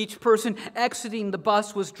 Each person exiting the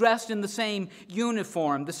bus was dressed in the same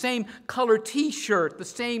uniform, the same color t-shirt, the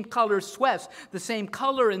same color sweats, the same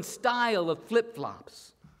color and style of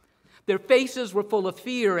flip-flops. Their faces were full of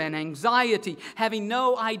fear and anxiety, having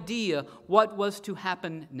no idea what was to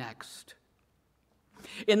happen next.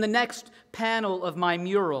 In the next panel of my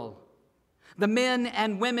mural, the men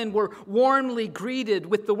and women were warmly greeted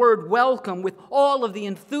with the word welcome, with all of the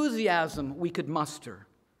enthusiasm we could muster.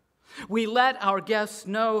 We let our guests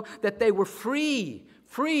know that they were free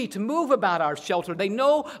to move about our shelter. They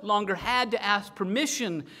no longer had to ask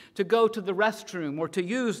permission to go to the restroom or to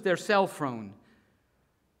use their cell phone.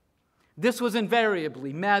 This was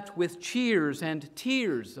invariably met with cheers and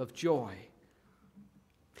tears of joy.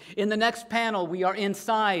 In the next panel, we are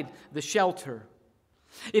inside the shelter.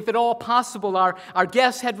 If at all possible, our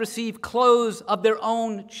guests had received clothes of their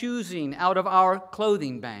own choosing out of our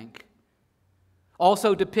clothing bank.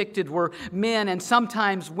 Also depicted were men and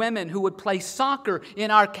sometimes women who would play soccer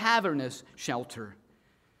in our cavernous shelter.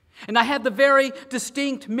 And I had the very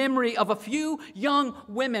distinct memory of a few young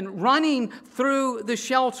women running through the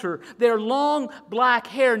shelter, their long black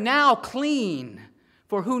hair now clean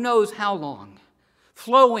for who knows how long,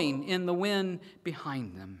 flowing in the wind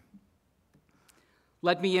behind them.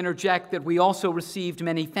 Let me interject that we also received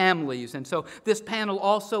many families, and so this panel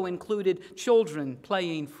also included children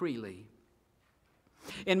playing freely.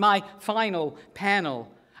 In my final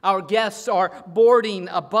panel, our guests are boarding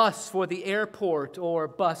a bus for the airport or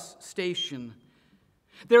bus station.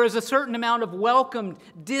 There is a certain amount of welcomed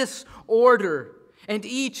disorder, and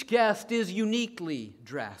each guest is uniquely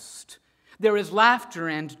dressed. There is laughter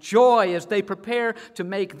and joy as they prepare to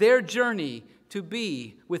make their journey to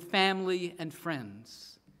be with family and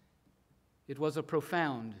friends. It was a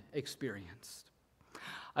profound experience.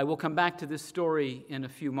 I will come back to this story in a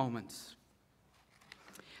few moments.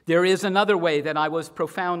 There is another way that I was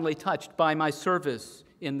profoundly touched by my service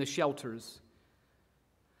in the shelters.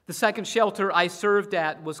 The second shelter I served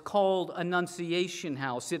at was called Annunciation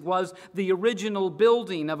House. It was the original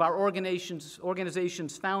building of our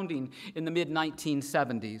organization's founding in the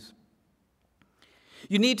mid-1970s.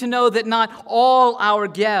 You need to know that not all our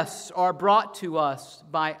guests are brought to us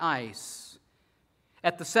by ICE.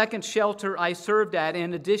 At the second shelter I served at,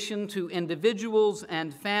 in addition to individuals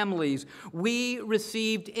and families, we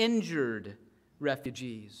received injured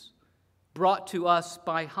refugees brought to us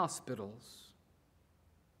by hospitals.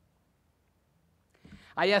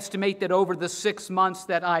 I estimate that over the 6 months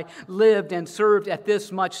that I lived and served at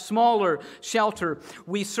this much smaller shelter,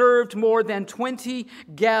 we served more than 20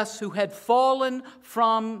 guests who had fallen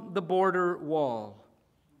from the border wall.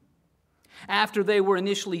 After they were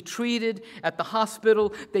initially treated at the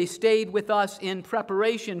hospital, they stayed with us in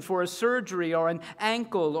preparation for a surgery or an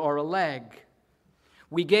ankle or a leg.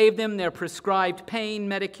 We gave them their prescribed pain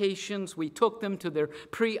medications. We took them to their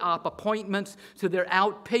pre-op appointments, to their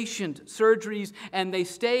outpatient surgeries, and they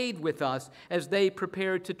stayed with us as they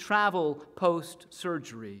prepared to travel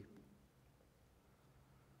post-surgery.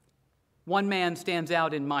 One man stands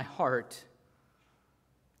out in my heart.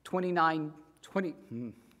 29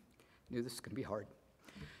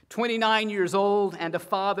 years old and a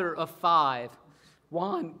father of 5.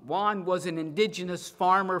 Juan was an indigenous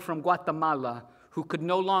farmer from Guatemala who could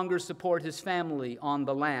no longer support his family on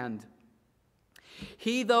the land.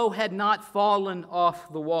 He, though, had not fallen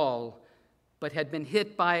off the wall, but had been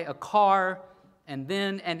hit by a car and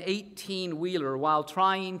then an 18-wheeler while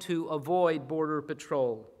trying to avoid border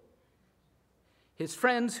patrol. His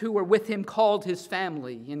friends who were with him called his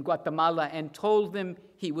family in Guatemala and told them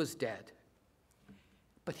he was dead.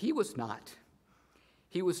 But he was not.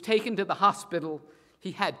 He was taken to the hospital.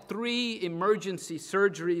 He had 3 emergency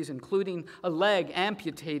surgeries, including a leg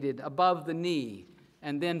amputated above the knee,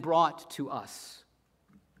 and then brought to us.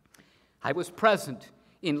 I was present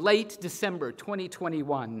in late December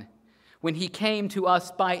 2021 when he came to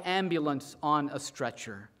us by ambulance on a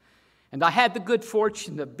stretcher. And I had the good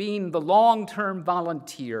fortune of being the long-term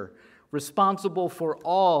volunteer responsible for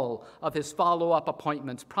all of his follow-up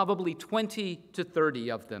appointments, probably 20 to 30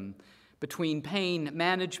 of them, between pain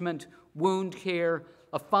management, wound care,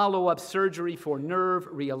 a follow-up surgery for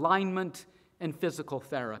nerve realignment, and physical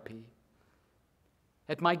therapy.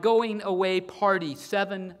 At my going away party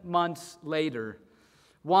 7 months later,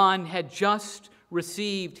 Juan had just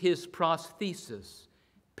received his prosthesis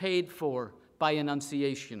paid for by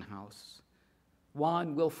Annunciation House.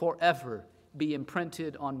 Juan will forever be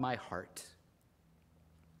imprinted on my heart.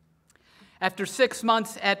 After 6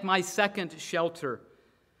 months at my second shelter,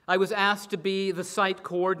 I was asked to be the site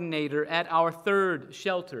coordinator at our third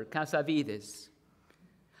shelter, Casa Vides.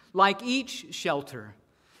 Like each shelter,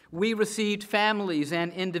 we received families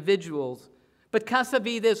and individuals, but Casa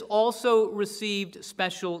Vides also received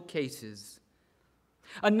special cases.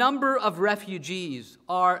 A number of refugees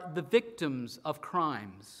are the victims of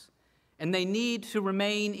crimes, and they need to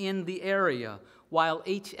remain in the area while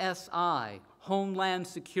HSI, Homeland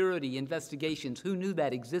Security Investigations, who knew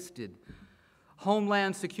that existed?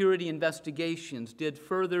 Homeland Security Investigations did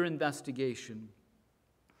further investigation.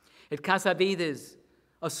 At Casa Vides,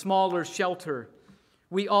 a smaller shelter,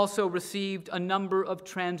 we also received a number of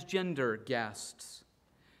transgender guests.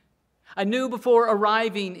 I knew before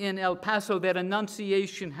arriving in El Paso that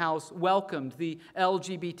Annunciation House welcomed the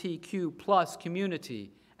LGBTQ+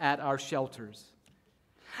 community at our shelters.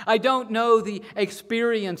 I don't know the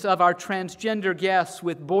experience of our transgender guests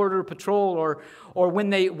with Border Patrol or when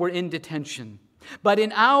they were in detention. But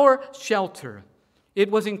in our shelter, it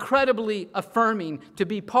was incredibly affirming to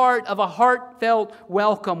be part of a heartfelt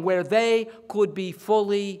welcome where they could be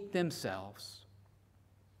fully themselves.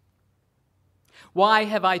 Why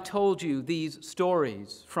have I told you these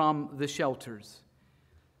stories from the shelters?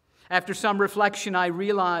 After some reflection, I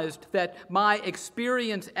realized that my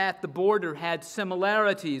experience at the border had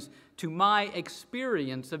similarities to my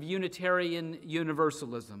experience of Unitarian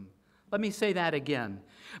Universalism. Let me say that again.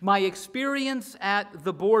 My experience at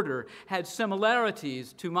the border had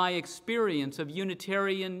similarities to my experience of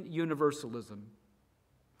Unitarian Universalism.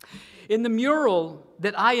 In the mural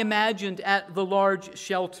that I imagined at the large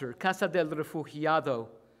shelter, Casa del Refugiado,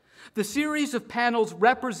 the series of panels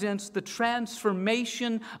represents the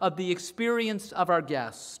transformation of the experience of our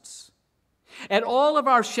guests. At all of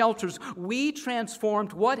our shelters, we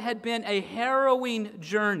transformed what had been a harrowing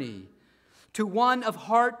journey to one of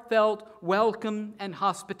heartfelt welcome and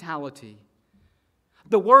hospitality.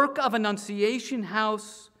 The work of Annunciation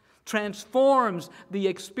House transforms the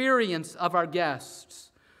experience of our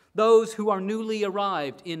guests, those who are newly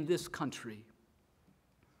arrived in this country.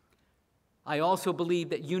 I also believe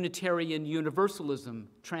that Unitarian Universalism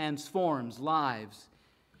transforms lives.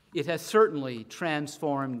 It has certainly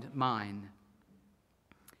transformed mine.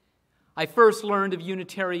 I first learned of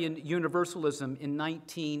Unitarian Universalism in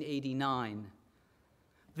 1989.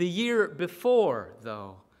 The year before,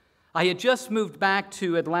 though, I had just moved back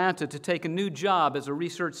to Atlanta to take a new job as a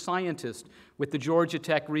research scientist with the Georgia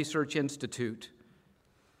Tech Research Institute.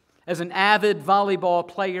 As an avid volleyball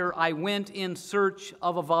player, I went in search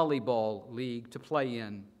of a volleyball league to play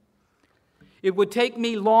in. It would take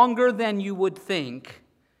me longer than you would think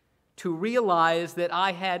to realize that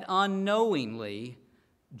I had unknowingly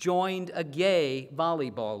joined a gay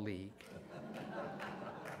volleyball league.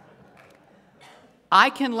 I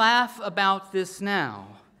can laugh about this now,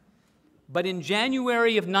 but in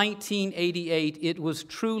January of 1988, it was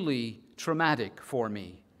truly traumatic for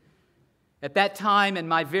me. At that time in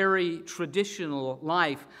my very traditional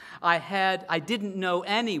life, I didn't know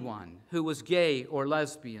anyone who was gay or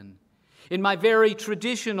lesbian. In my very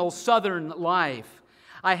traditional Southern life,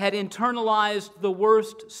 I had internalized the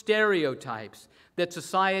worst stereotypes that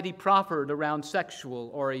society proffered around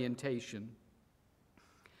sexual orientation.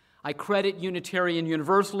 I credit Unitarian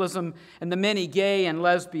Universalism and the many gay and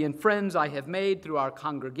lesbian friends I have made through our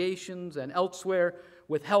congregations and elsewhere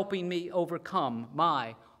with helping me overcome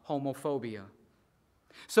my homophobia.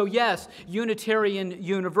 So yes, Unitarian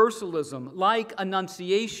Universalism, like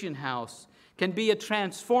Annunciation House, can be a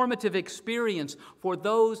transformative experience for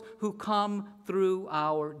those who come through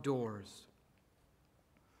our doors.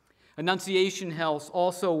 Annunciation House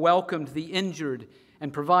also welcomed the injured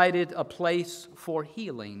and provided a place for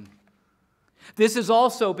healing. This has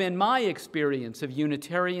also been my experience of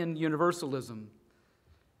Unitarian Universalism.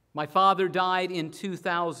 My father died in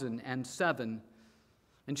 2007,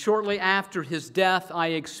 and shortly after his death, I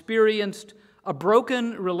experienced a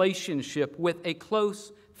broken relationship with a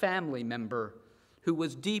close family member who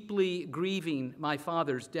was deeply grieving my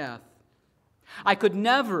father's death. I could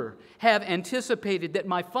never have anticipated that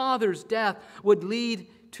my father's death would lead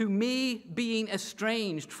to me being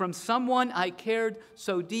estranged from someone I cared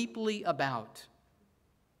so deeply about.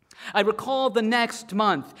 I recall the next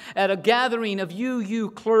month at a gathering of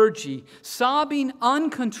UU clergy, sobbing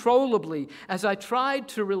uncontrollably as I tried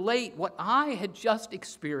to relate what I had just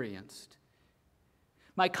experienced.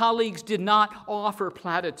 My colleagues did not offer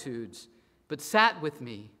platitudes, but sat with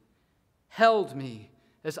me, held me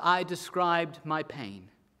as I described my pain.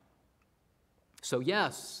 So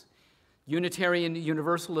yes, Unitarian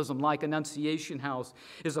Universalism, like Annunciation House,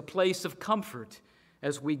 is a place of comfort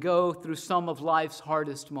as we go through some of life's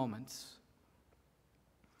hardest moments.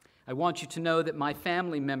 I want you to know that my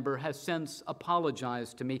family member has since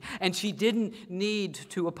apologized to me, and she didn't need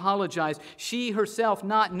to apologize. She herself,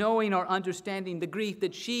 not knowing or understanding the grief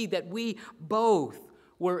that we both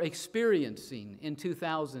were experiencing in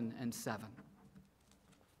 2007.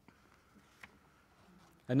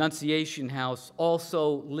 Annunciation House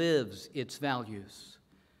also lives its values.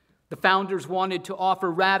 The founders wanted to offer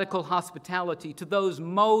radical hospitality to those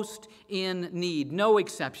most in need, no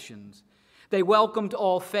exceptions. They welcomed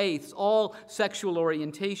all faiths, all sexual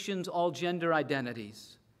orientations, all gender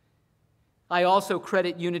identities. I also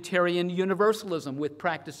credit Unitarian Universalism with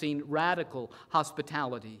practicing radical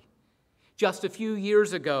hospitality. Just a few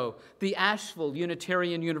years ago, the Asheville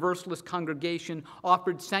Unitarian Universalist congregation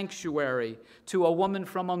offered sanctuary to a woman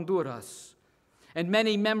from Honduras, and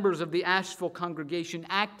many members of the Asheville congregation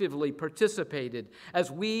actively participated as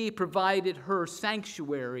we provided her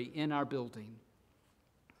sanctuary in our building.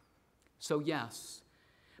 So yes,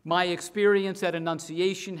 my experience at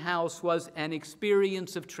Annunciation House was an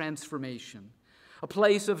experience of transformation, a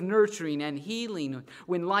place of nurturing and healing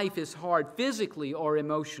when life is hard, physically or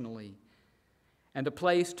emotionally, and a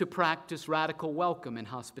place to practice radical welcome and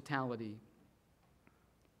hospitality.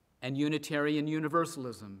 And Unitarian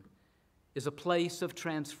Universalism is a place of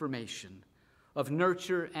transformation, of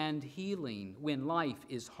nurture and healing when life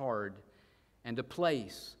is hard, and a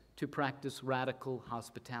place to practice radical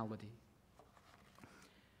hospitality.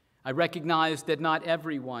 I recognize that not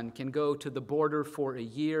everyone can go to the border for a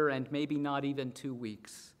year and maybe not even 2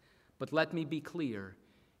 weeks, but let me be clear,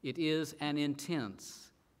 it is an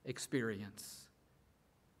intense experience.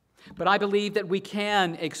 But I believe that we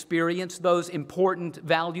can experience those important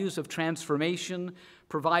values of transformation,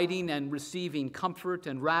 providing and receiving comfort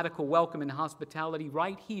and radical welcome and hospitality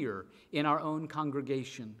right here in our own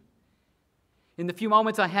congregation. In the few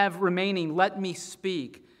moments I have remaining, let me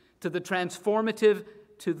speak to the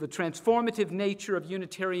transformative nature of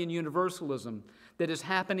Unitarian Universalism that is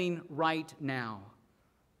happening right now.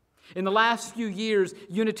 In the last few years,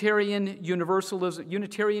 Unitarian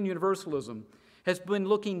Universalism has been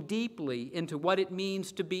looking deeply into what it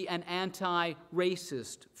means to be an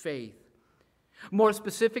anti-racist faith. More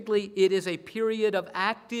specifically, it is a period of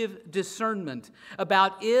active discernment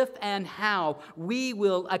about if and how we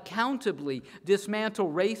will accountably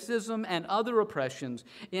dismantle racism and other oppressions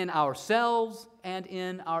in ourselves and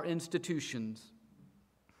in our institutions.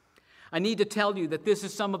 I need to tell you that this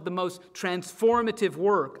is some of the most transformative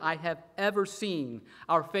work I have ever seen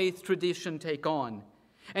our faith tradition take on.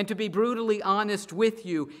 And to be brutally honest with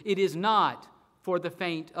you, it is not for the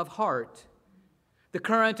faint of heart. The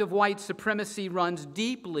current of white supremacy runs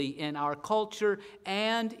deeply in our culture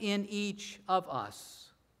and in each of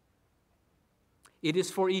us. It is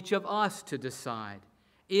for each of us to decide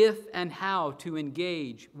if and how to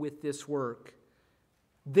engage with this work.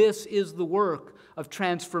 This is the work of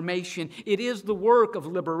transformation. It is the work of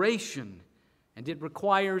liberation, and it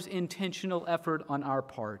requires intentional effort on our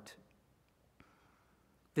part.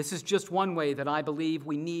 This is just one way that I believe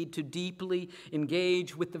we need to deeply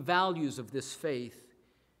engage with the values of this faith.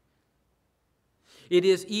 It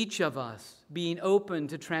is each of us being open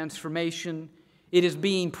to transformation. It is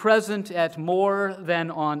being present at more than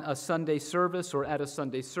on a Sunday service or at a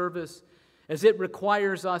Sunday service, as it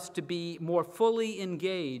requires us to be more fully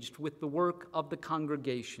engaged with the work of the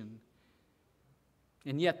congregation.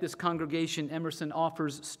 And yet this congregation, Emerson,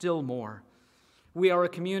 offers still more. We are a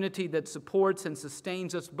community that supports and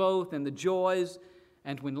sustains us both in the joys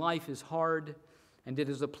and when life is hard, and it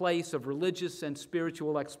is a place of religious and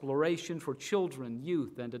spiritual exploration for children,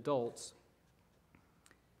 youth, and adults.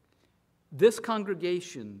 This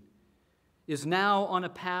congregation is now on a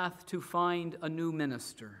path to find a new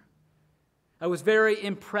minister. I was very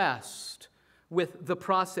impressed with the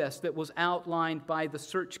process that was outlined by the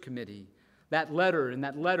search committee. That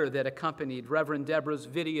letter that accompanied Reverend Deborah's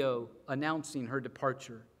video announcing her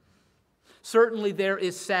departure. Certainly there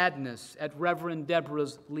is sadness at Reverend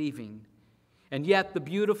Deborah's leaving, and yet the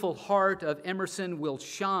beautiful heart of Emerson will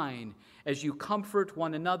shine as you comfort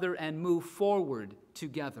one another and move forward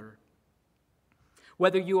together.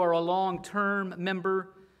 Whether you are a long-term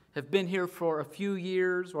member, have been here for a few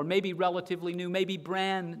years, or maybe relatively new, maybe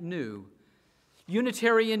brand new,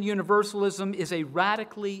 Unitarian Universalism is a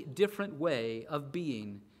radically different way of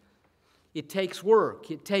being. It takes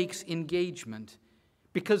work, it takes engagement,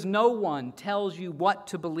 because no one tells you what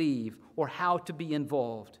to believe or how to be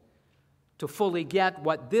involved. To fully get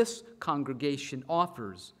what this congregation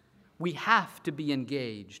offers, we have to be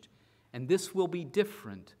engaged, and this will be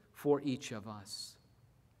different for each of us.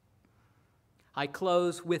 I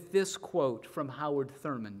close with this quote from Howard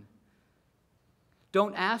Thurman.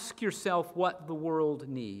 Don't ask yourself what the world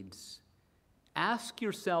needs. Ask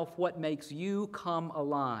yourself what makes you come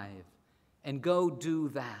alive, and go do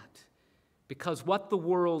that. Because what the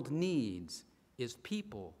world needs is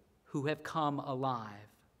people who have come alive.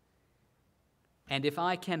 And if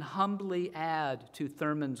I can humbly add to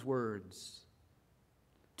Thurman's words,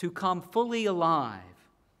 to come fully alive,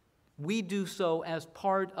 we do so as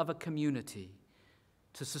part of a community,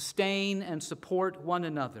 to sustain and support one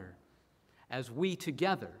another, as we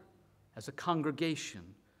together, as a congregation,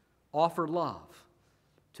 offer love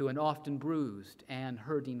to an often bruised and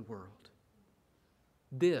hurting world.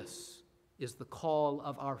 This is the call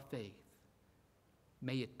of our faith.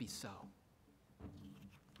 May it be so.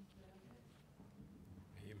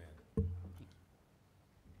 Amen.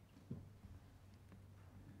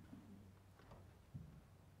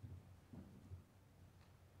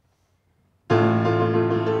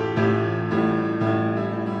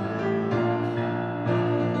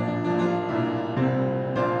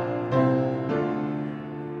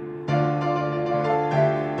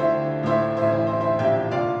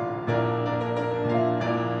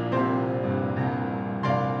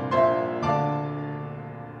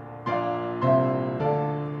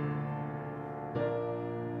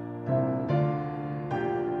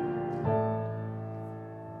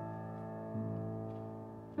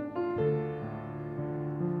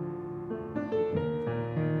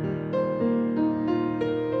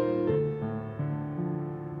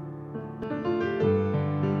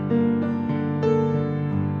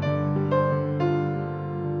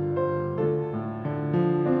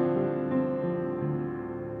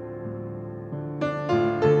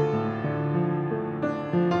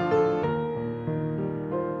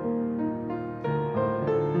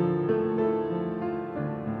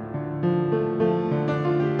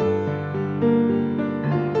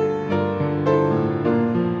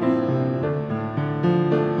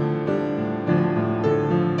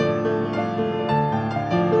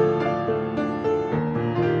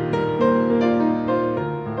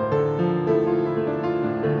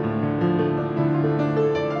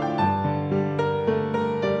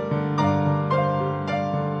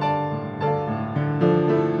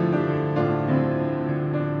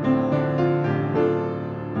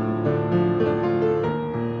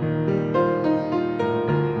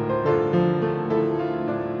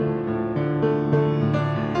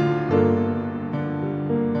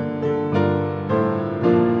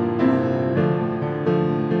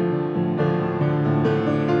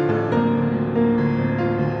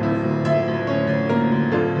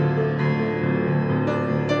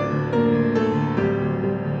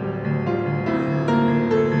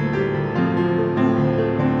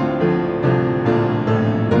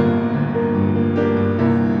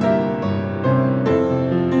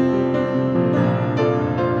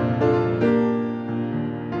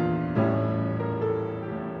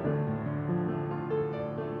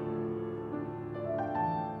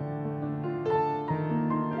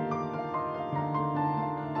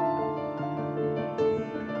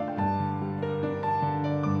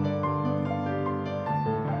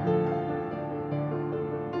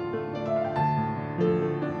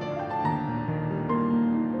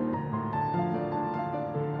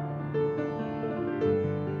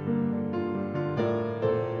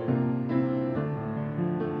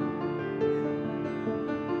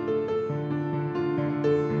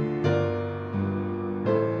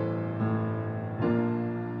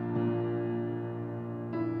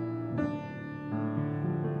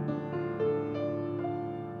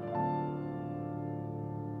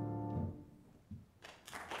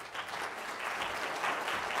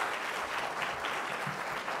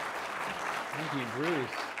 Thank you, Bruce.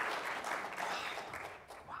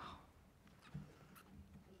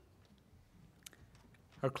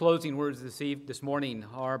 Our closing words this morning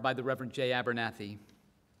are by the Reverend J. Abernathy.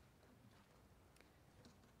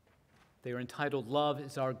 They are entitled, "Love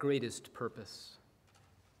is Our Greatest Purpose."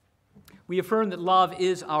 We affirm that love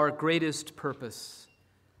is our greatest purpose.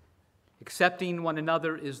 Accepting one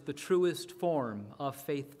another is the truest form of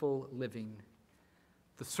faithful living.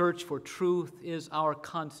 The search for truth is our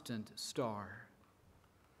constant star.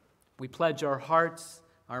 We pledge our hearts,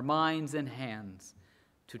 our minds, and hands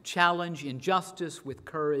to challenge injustice with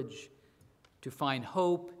courage, to find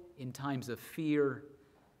hope in times of fear,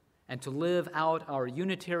 and to live out our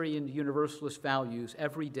Unitarian Universalist values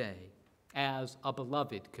every day as a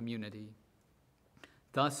beloved community.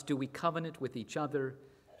 Thus do we covenant with each other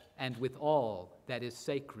and with all that is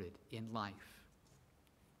sacred in life.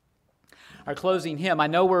 Our closing hymn, I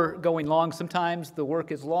know we're going long. Sometimes the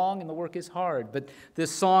work is long and the work is hard, but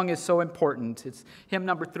this song is so important. It's hymn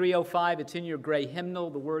number 305. It's in your gray hymnal.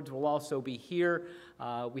 The words will also be here.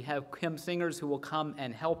 We have hymn singers who will come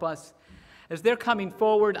and help us. As they're coming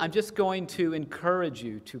forward, I'm just going to encourage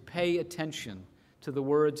you to pay attention to the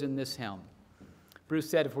words in this hymn. Bruce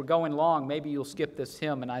said, if we're going long, maybe you'll skip this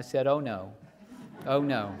hymn. And I said, oh no. Oh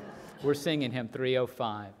no. We're singing hymn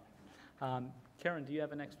 305. Karen, do you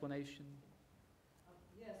have an explanation?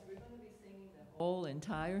 Yes, we're going to be singing the whole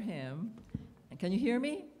entire hymn. And can you hear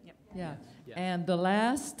me? Yep. Yeah. Yes. And the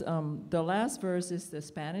last verse is the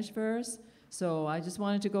Spanish verse. So I just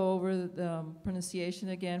wanted to go over the pronunciation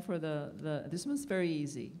again for this one's very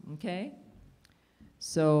easy, okay?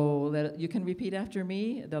 So you can repeat after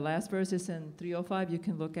me. The last verse is in 305. You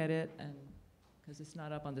can look at it, and because it's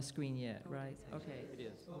not up on the screen yet, right? Okay. It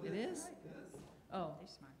is. It is? Oh,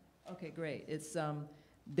 okay, great. It's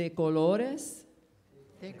de colores.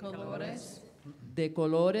 De colores. De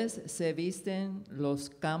colores se visten los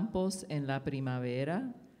campos en la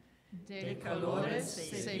primavera. De colores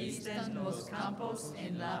se visten los campos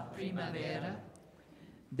en la primavera.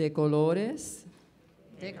 De colores.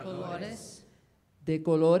 De colores. De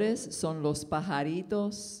colores son los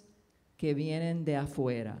pajaritos que vienen de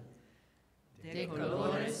afuera. De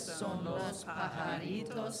colores son los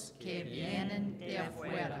pajaritos que vienen de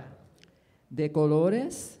afuera. De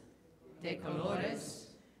colores. De colores.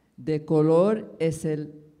 De color es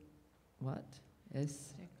el... What?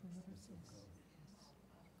 Es...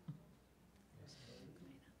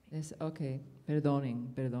 Ok,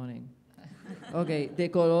 perdonen. Ok,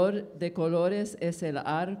 de colores es el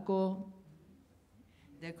arco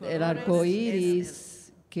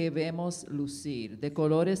iris que vemos lucir. De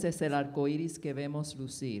colores es el arco iris que vemos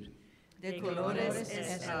lucir. De colores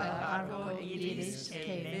es el arco iris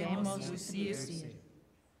que vemos lucir.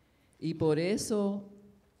 Y por eso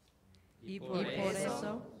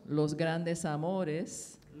los grandes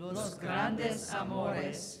amores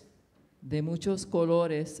de muchos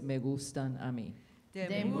colores me gustan a mí.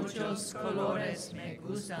 De muchos colores me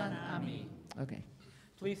gustan a mí. Okay.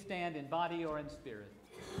 Please stand in body or in spirit.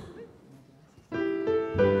 Sing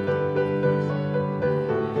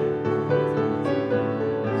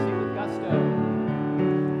with gusto.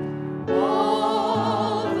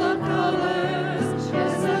 All the colors,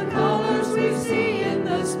 yes, the colors we see in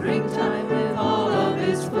the springtime with all of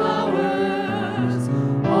its flowers.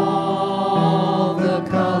 All the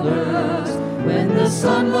colors, when the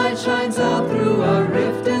sunlight shines out through a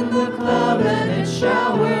rift in the cloud and it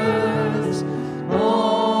showers.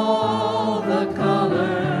 All the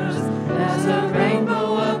colors, as a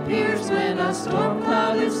rainbow appears when a storm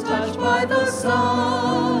cloud is touched by the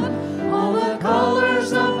sun. All the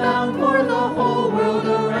colors abound for the whole world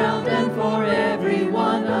around and for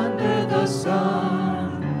everyone under the sun.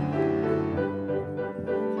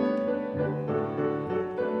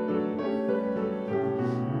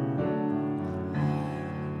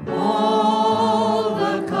 All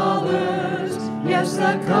the colors, yes,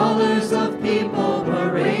 the colors of people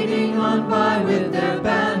parading on by with their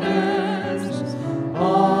banners.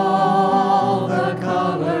 All the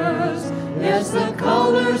colors, yes, the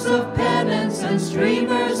colors of pennants and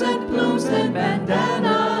streamers and plumes and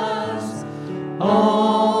bandanas.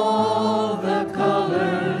 All the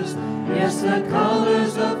colors, yes, the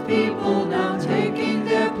colors of people now taking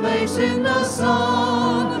their place in the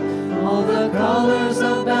sun. All the colors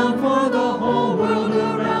abound for the whole world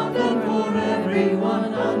around and for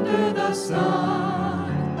everyone under the sun.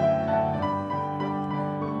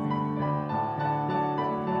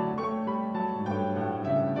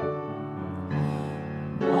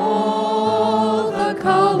 All the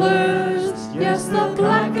colors, yes, the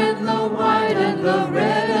black and the white and the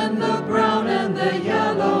red and the brown and the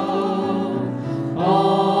yellow.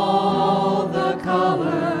 All the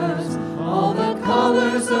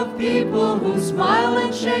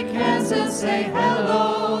shake hands and say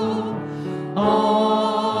hello.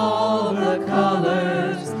 All the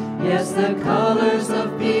colors, yes, the colors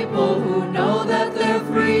of people who know that their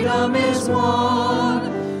freedom is won.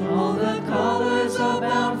 All the colors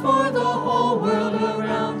abound for the whole world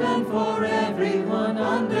around and for everyone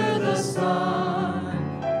under the sun.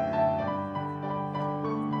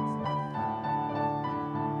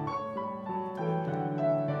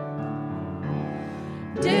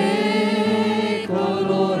 De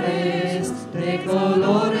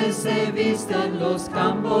colores se visten los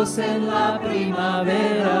campos en la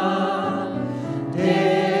primavera.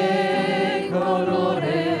 De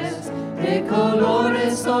colores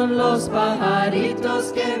son los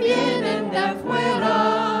pajaritos que vienen de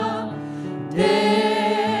afuera.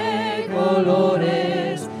 De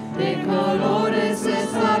colores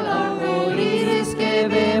es el arco iris que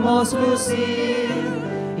vemos lucir.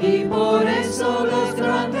 Y por eso los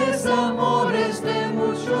grandes amores de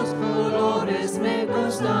muchos colores me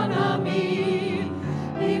gustan a mí.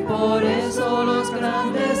 Y por eso los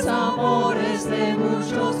grandes amores de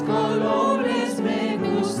muchos colores me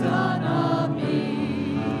gustan a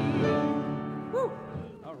mí.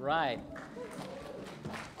 All right.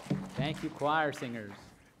 Thank you, choir singers.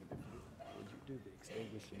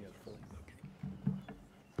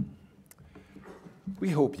 We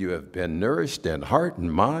hope you have been nourished in heart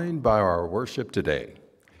and mind by our worship today.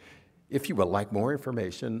 If you would like more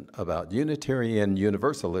information about Unitarian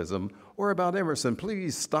Universalism or about Emerson,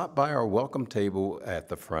 please stop by our welcome table at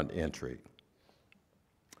the front entry.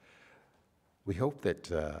 We hope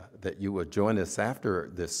that you will join us after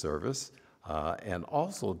this service and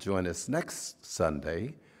also join us next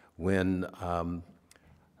Sunday when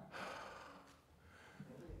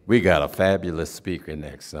we got a fabulous speaker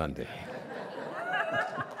next Sunday.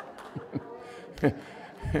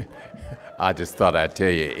 I just thought I'd tell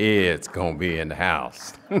you, Ed's going to be in the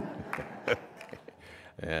house.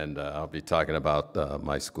 And I'll be talking about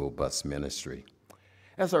my school bus ministry.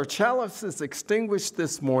 As our chalice is extinguished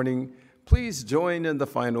this morning, please join in the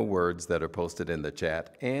final words that are posted in the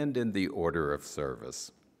chat and in the order of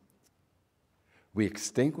service. We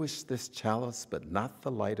extinguish this chalice, but not the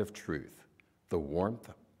light of truth, the warmth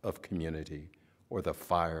of community, or the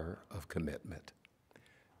fire of commitment.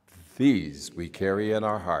 These we carry in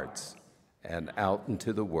our hearts and out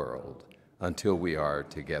into the world until we are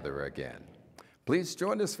together again. Please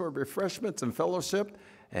join us for refreshments and fellowship,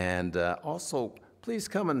 and also please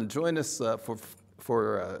come and join us for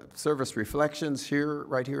service reflections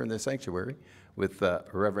right here in the sanctuary with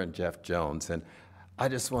Reverend Jeff Jones. And I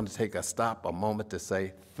just want to take a moment to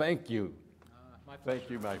say thank you. Thank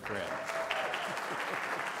you, my friends.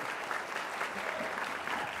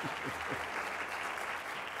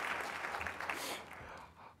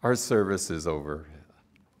 Our service is over,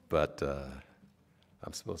 but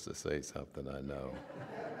I'm supposed to say something, I know.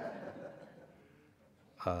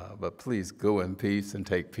 But please go in peace and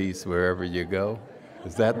take peace wherever you go.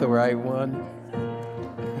 Is that the right one?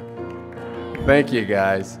 Thank you,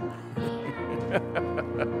 guys.